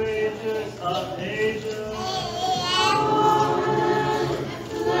creatures of ages.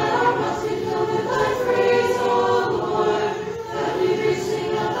 Let our mouths be filled with thy praise, O Lord, that we may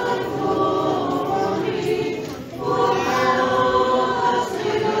sing of thy glory. For thou hast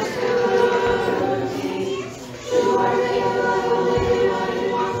made us worthy to partake of thy holy divine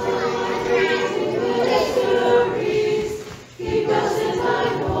and mysteries. Keep us in thy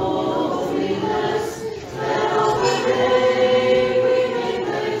holiness, that all the day we may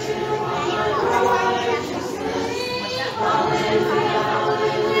meditate upon thy righteousness. Hallelujah,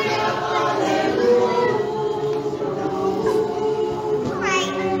 hallelujah,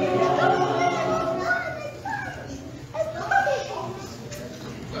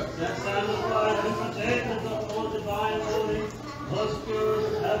 That sanctified and partake of the whole divine holy, most pure,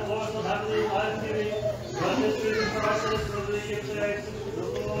 have force of heavenly life-giving, but this reason for us is for the give thanks to the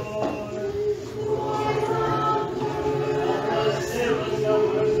Lord. Help us, save us, have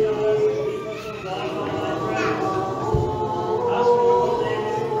mercy on us, and keep us from dying on thy praise. Ask for the whole day,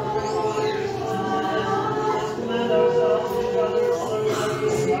 let's commend ourselves to each other, all our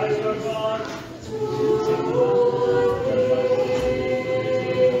brothers, Christ our God.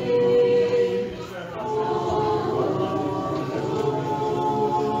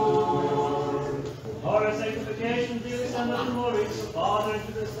 Our sanctification, thee send us glory to the Father, and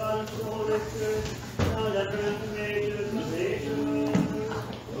to the Son, and to the Holy Spirit, now and ever, and to the ages of ages.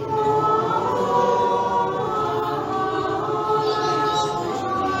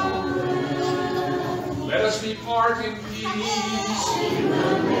 Let us depart in peace.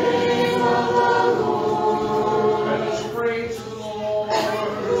 Let us pray to the Lord.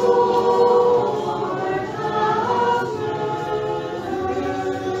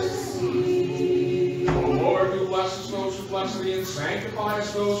 O Lord, who blesses those who bless thee, and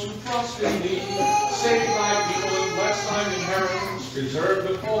sanctifies those who trust in thee. Save thy people and bless thine inheritance. Preserve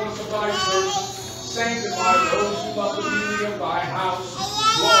the fullness of thy church. Sanctify those who love the beauty of thy house.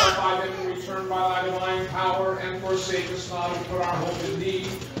 Glorify them in return by thy divine power, and forsake us not who put our hope in thee.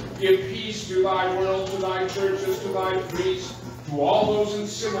 Give peace to thy world, to thy churches, to thy priests, to all those in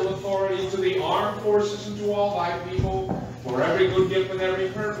civil authority, to the armed forces, and to all thy people. For every good gift and every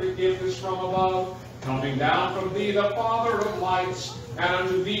perfect gift is from above, coming down from thee, the Father of lights. And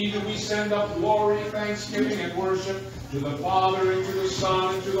unto thee do we send up glory, thanksgiving, and worship, to the Father, and to the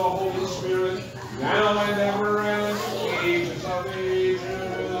Son, and to the Holy Spirit, now and ever, and in the ages of ages.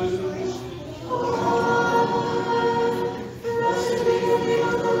 Blessed be the name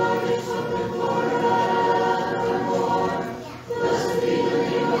of the Lord, and something forevermore. Blessed be the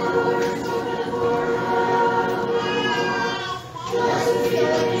name of the Lord, and something forevermore. Blessed be the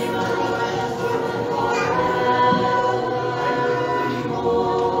name of the Lord, and something forevermore.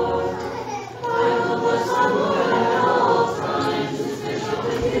 I will bless the Lord at all times, his praise shall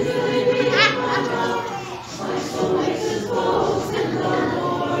continually be in my mouth. My soul makes his boast in the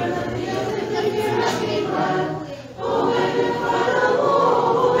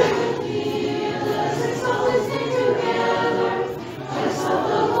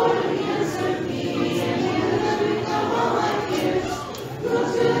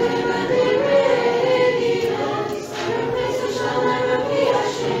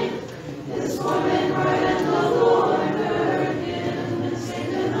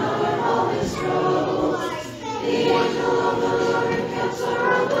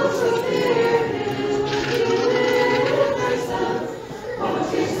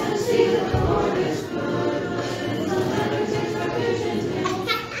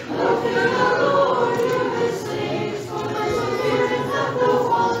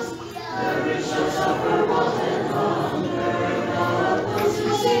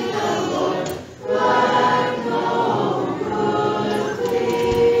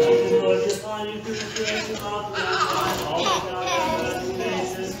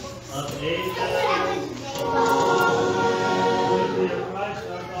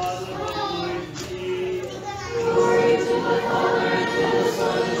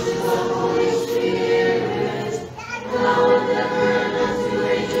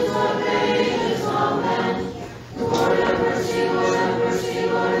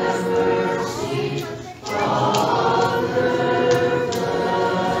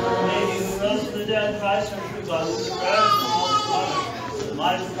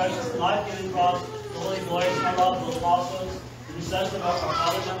Christ, the precious and life-giving cross, the holy, glorious, and unlovable apostles, the intercession of our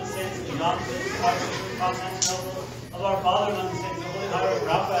Father among the saints, the begotten Saints of Archbishop of Constantinople, of our Father among the saints, the holy Hierarch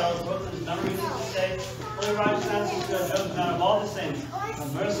Raphael, Brooklyn's memory to this day, holy righteous answers to our judgment out of all the saints.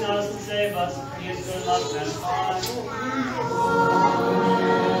 Have mercy on us and save us, for He is good and loving and kind.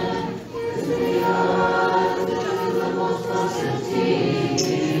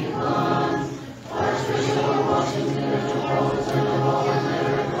 Archbishop of Washington and the President of all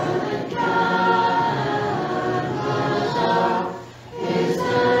America and Canada, His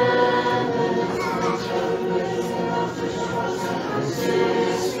Eminence Archbishop of San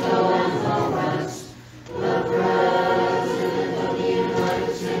Francisco and the West, the President of the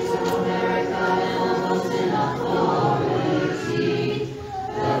United States of America and the most in authority,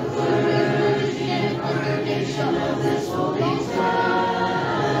 the clergy and congregation of this holy town.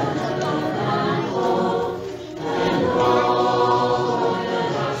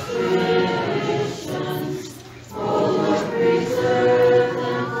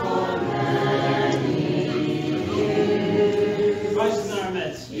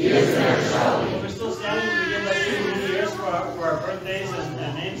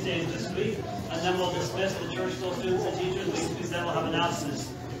 And then we'll dismiss the church school students and teachers, because then we'll have announcements.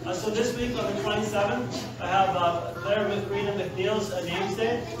 So this week on the 27th, I have Claire McCready McNeil's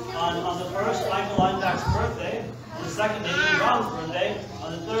namesday. On the 1st, Michael Lineback's birthday. On the 2nd, Nathan Brown's birthday.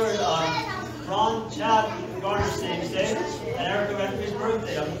 On the 3rd, Ron Chad Garner's namesday. And Erica Renfrey's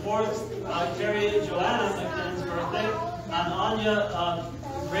birthday. On the 4th, Terry Joanna McKinnon's birthday. And Anya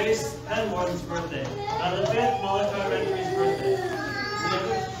Grace Penmorton's birthday. And on the 5th, Malachi Renfrey's birthday.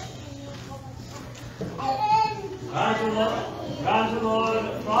 Grant the Lord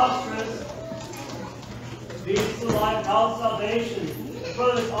prosperous, peace, life, health, salvation,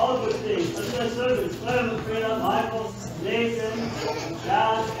 brothers, all good things, such as servants, Claire, Frida, Michael, Nathan,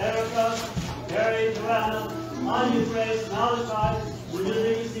 Chad, Erica, Gary, Joanna, Anya, Grace, Malachi, the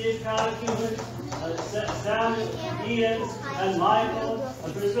newly received catechumens, Sam, Ian, and Michael,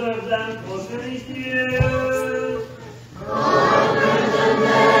 and preserve them for 50 years. God grant them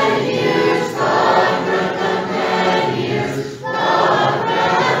many years, God grant them many years, God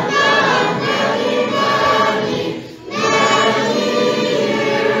grant them many, many, many years.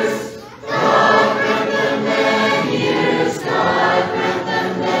 God grant them many years, God grant them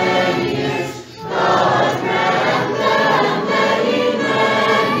many years, God grant them many, many,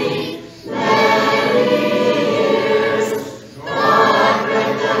 many years. God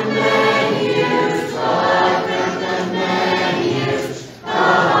grant them many years, God grant them many years,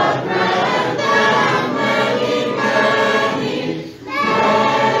 God grant them many, many, many years.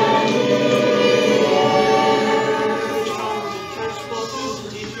 Church school students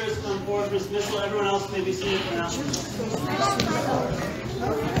and teachers come forward for dismissal. Everyone else may be seated for now.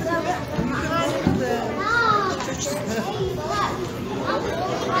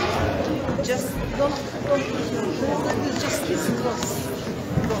 Just don't just listen close.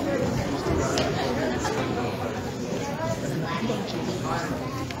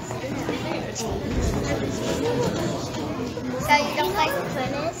 So you don't like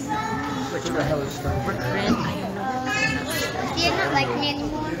tennis? What the hell is that? What brand? Do you not like me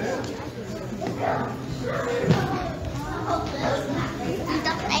anymore? You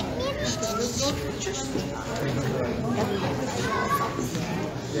don't like me anymore?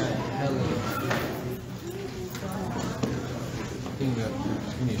 Yeah, hell yeah. Give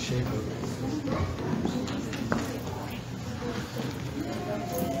me a shape of it.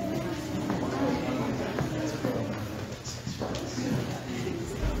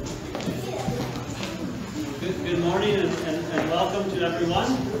 Good morning and welcome to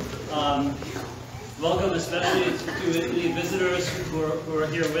everyone. Welcome especially to the visitors who are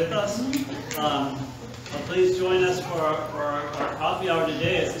here with us. Please join us for our coffee hour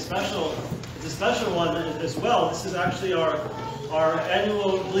today. It's a special one as well. This is actually our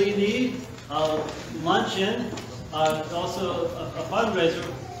annual Bleed luncheon. It's also a fundraiser.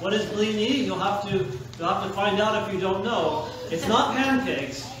 What is Bleed? You'll have to find out if you don't know. It's not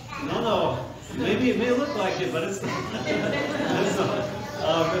pancakes. No. Maybe it may look like it, but it's not.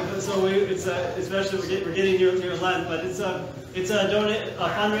 Especially we're getting near Lent, but it's a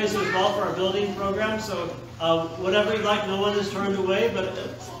fundraiser as well for our building program. So whatever you'd like, no one is turned away. But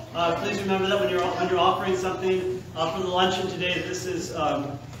please remember that when you're offering something for the luncheon today, this is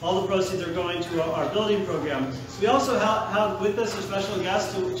all the proceeds are going to our building program. So we also have with us a special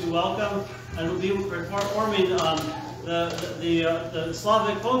guest to welcome, and we'll be performing the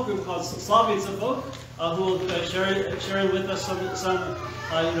Slavic folk group called Slavica Folk, who will be sharing with us some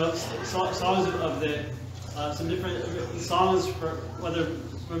songs of the some different songs for whether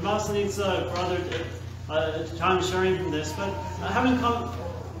Maslenitsa, brother, time sharing from this, but having come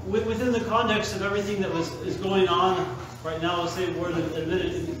within the context of everything that is going on right now, I'll say a word in a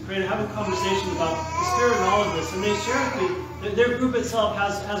minute, having a conversation about the spirit and all of this, and they shared with me that their group itself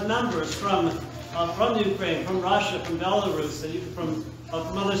has members from Ukraine, from Russia, from Belarus, and even from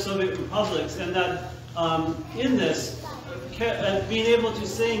other Soviet republics, and that in this, being able to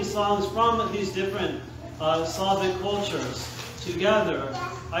sing songs from these different Slavic cultures together,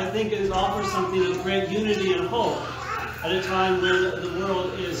 I think it offers something of great unity and hope at a time when the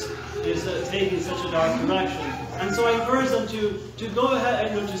world is taking such a dark direction. And so I encourage them to go ahead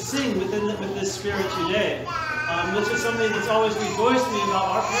and to sing with this spirit today, which is something that's always rejoiced me about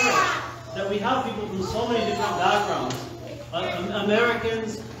our parish, that we have people from so many different backgrounds,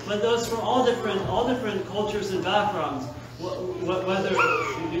 Americans, but those from all different cultures and backgrounds, whether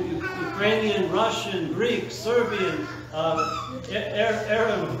Ukrainian, Russian, Greek, Serbian,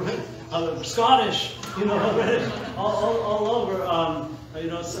 Arab, Scottish, all over,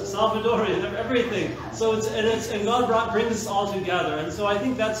 Salvadorian, everything. So and God brings us all together, and so I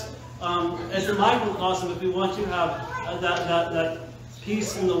think that's as a microcosm, if we want to have that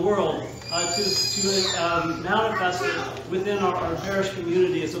peace in the world, to manifest it within our parish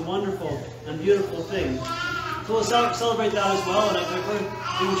community is a wonderful and beautiful thing. So we'll celebrate that as well, and I've heard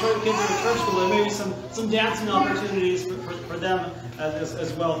the kids in the church school, there may be some dancing opportunities for them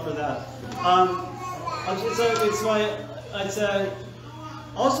as well for that. It's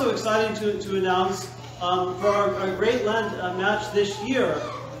also exciting to announce for our Great Lent match this year,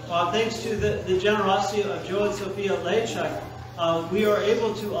 thanks to the generosity of Joe and Sophia Lechek, we are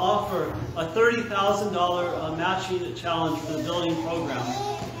able to offer a $30,000 matching challenge for the building program.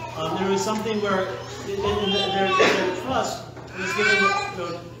 There was something where in their trust was given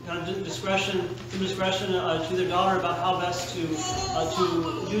kind of discretion to their daughter about how best to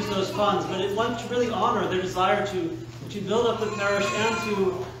use those funds, but it wanted to really honor their desire to build up the parish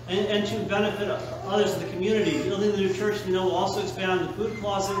and to benefit others in the community. Building the new church, will also expand the food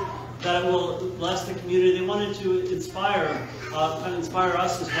closet, that will bless the community. They wanted to inspire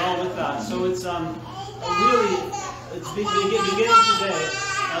us as well with that. So it's it's beginning today.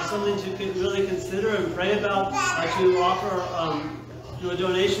 Something to really consider and pray about, to offer a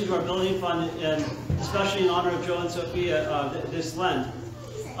donation to our building fund, and especially in honor of Joe and Sophia this Lent.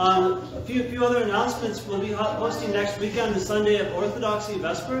 A few other announcements. We'll be hosting next weekend the Sunday of Orthodoxy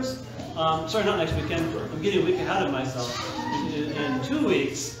Vespers. Sorry, not next weekend. I'm getting a week ahead of myself. In 2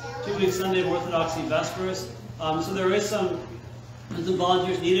 weeks, Sunday of Orthodoxy Vespers. So there is some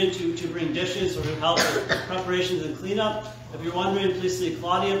volunteers needed to bring dishes or to help with preparations and cleanup. If you're wondering, please see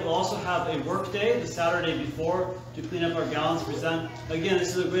Claudia. We'll also have a work day the Saturday before to clean up our gallons, present. Again,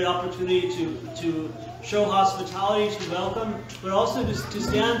 this is a great opportunity to show hospitality, to welcome, but also to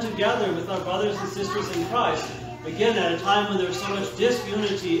stand together with our brothers and sisters in Christ. Again, at a time when there's so much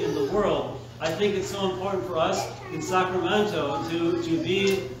disunity in the world, I think it's so important for us in Sacramento to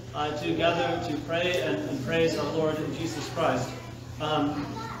be together to pray and praise our Lord and Jesus Christ.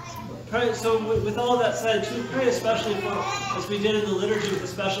 So with all that said, to pray especially for, as we did in the liturgy with the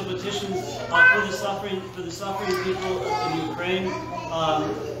special petitions for the suffering people in Ukraine.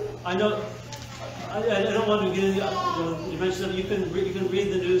 I know I don't want to get into, you mentioned that you can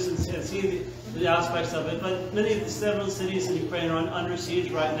read the news and see the aspects of it, but several cities in Ukraine are under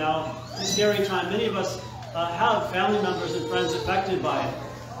siege right now. It's a scary time. Many of us have family members and friends affected by it.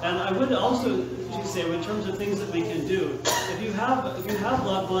 And I would also say, in terms of things that we can do, if you have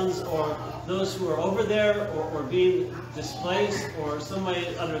loved ones or those who are over there or being displaced or some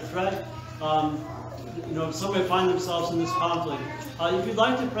way under threat, some way find themselves in this conflict. If you'd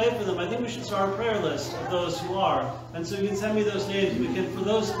like to pray for them, I think we should start a prayer list of those who are. And so you can send me those names. We can, for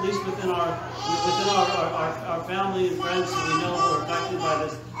those at least within our family and friends who we know who are affected by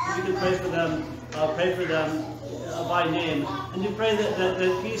this, we can pray for them by name, and to pray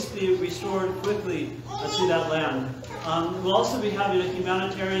that peace be restored quickly to that land. We'll also be having a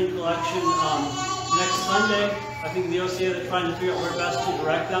humanitarian collection next Sunday. I think the OCA, they're trying to figure out where best to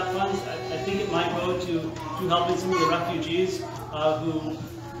direct that funds. I think it might go to helping some of the refugees who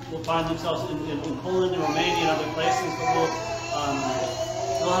will find themselves in Poland and Romania and other places, but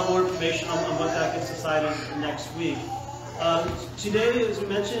we'll have more information on what that gets decided next week. Today, as we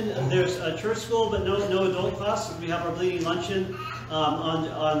mentioned, there's a church school, but no adult class. We have our bleeding luncheon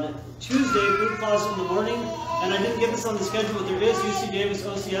on Tuesday, food class in the morning. And I didn't get this on the schedule, but there is UC Davis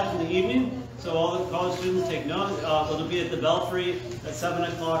OCF in the evening. So all the college students take note. It'll be at the Belfry at 7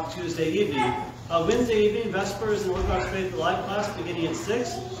 o'clock Tuesday evening. Wednesday evening, Vespers and Orthodox Faith Alive class beginning at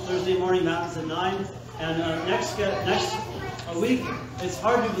 6. Thursday morning, Matins at 9. And next a week. It's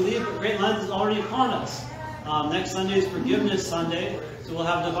hard to believe, but Great Lent is already upon us. Next Sunday is Forgiveness Sunday, so we'll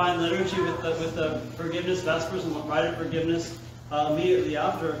have Divine Liturgy with the Forgiveness Vespers and Rite of Forgiveness immediately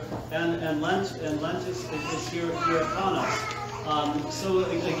after, and Lent is here upon us. So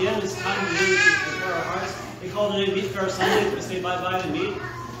again, it's time to really prepare our hearts. They call it a Meatfare Sunday. We say bye-bye to meat.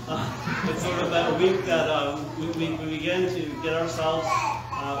 It's sort of a week that we begin to get ourselves,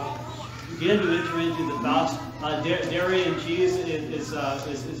 begin to enter into the fast. Dairy and cheese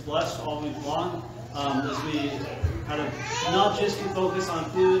is blessed all week long, as we kind of not just to focus on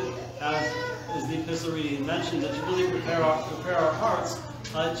food, as the epistle reading mentioned, but to really prepare our hearts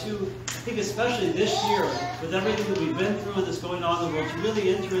to, I think especially this year, with everything that we've been through and that's going on in the world, to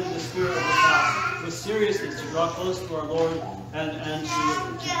really enter into the spirit of the fast with seriousness, to draw close to our Lord and to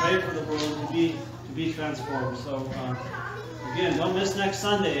pray for the world to be transformed. So again, don't miss next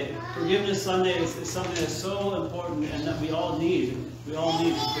Sunday. Forgiveness Sunday is something that's so important and that we all need. We all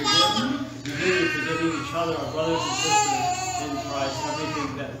need to forgiving each other, our brothers and sisters in Christ,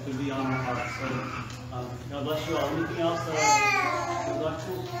 everything that could be on our hearts. So God bless you all. Anything else that I would like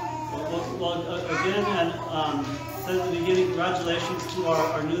to? Well, again, and said at the beginning, congratulations to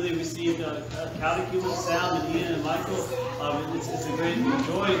our newly received catechumens, Sam and Ian and Michael. It's a great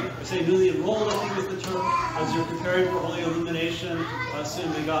joy. I say newly enrolled, I think is the term, as you're preparing for Holy Illumination.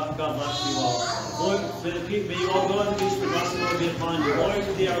 Soon may God bless you all. Lord, may you all go in peace. The blessing Lord be upon you. Glory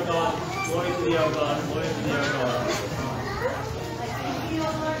to thee, our God. Glory to thee, our God. Glory to thee, our God.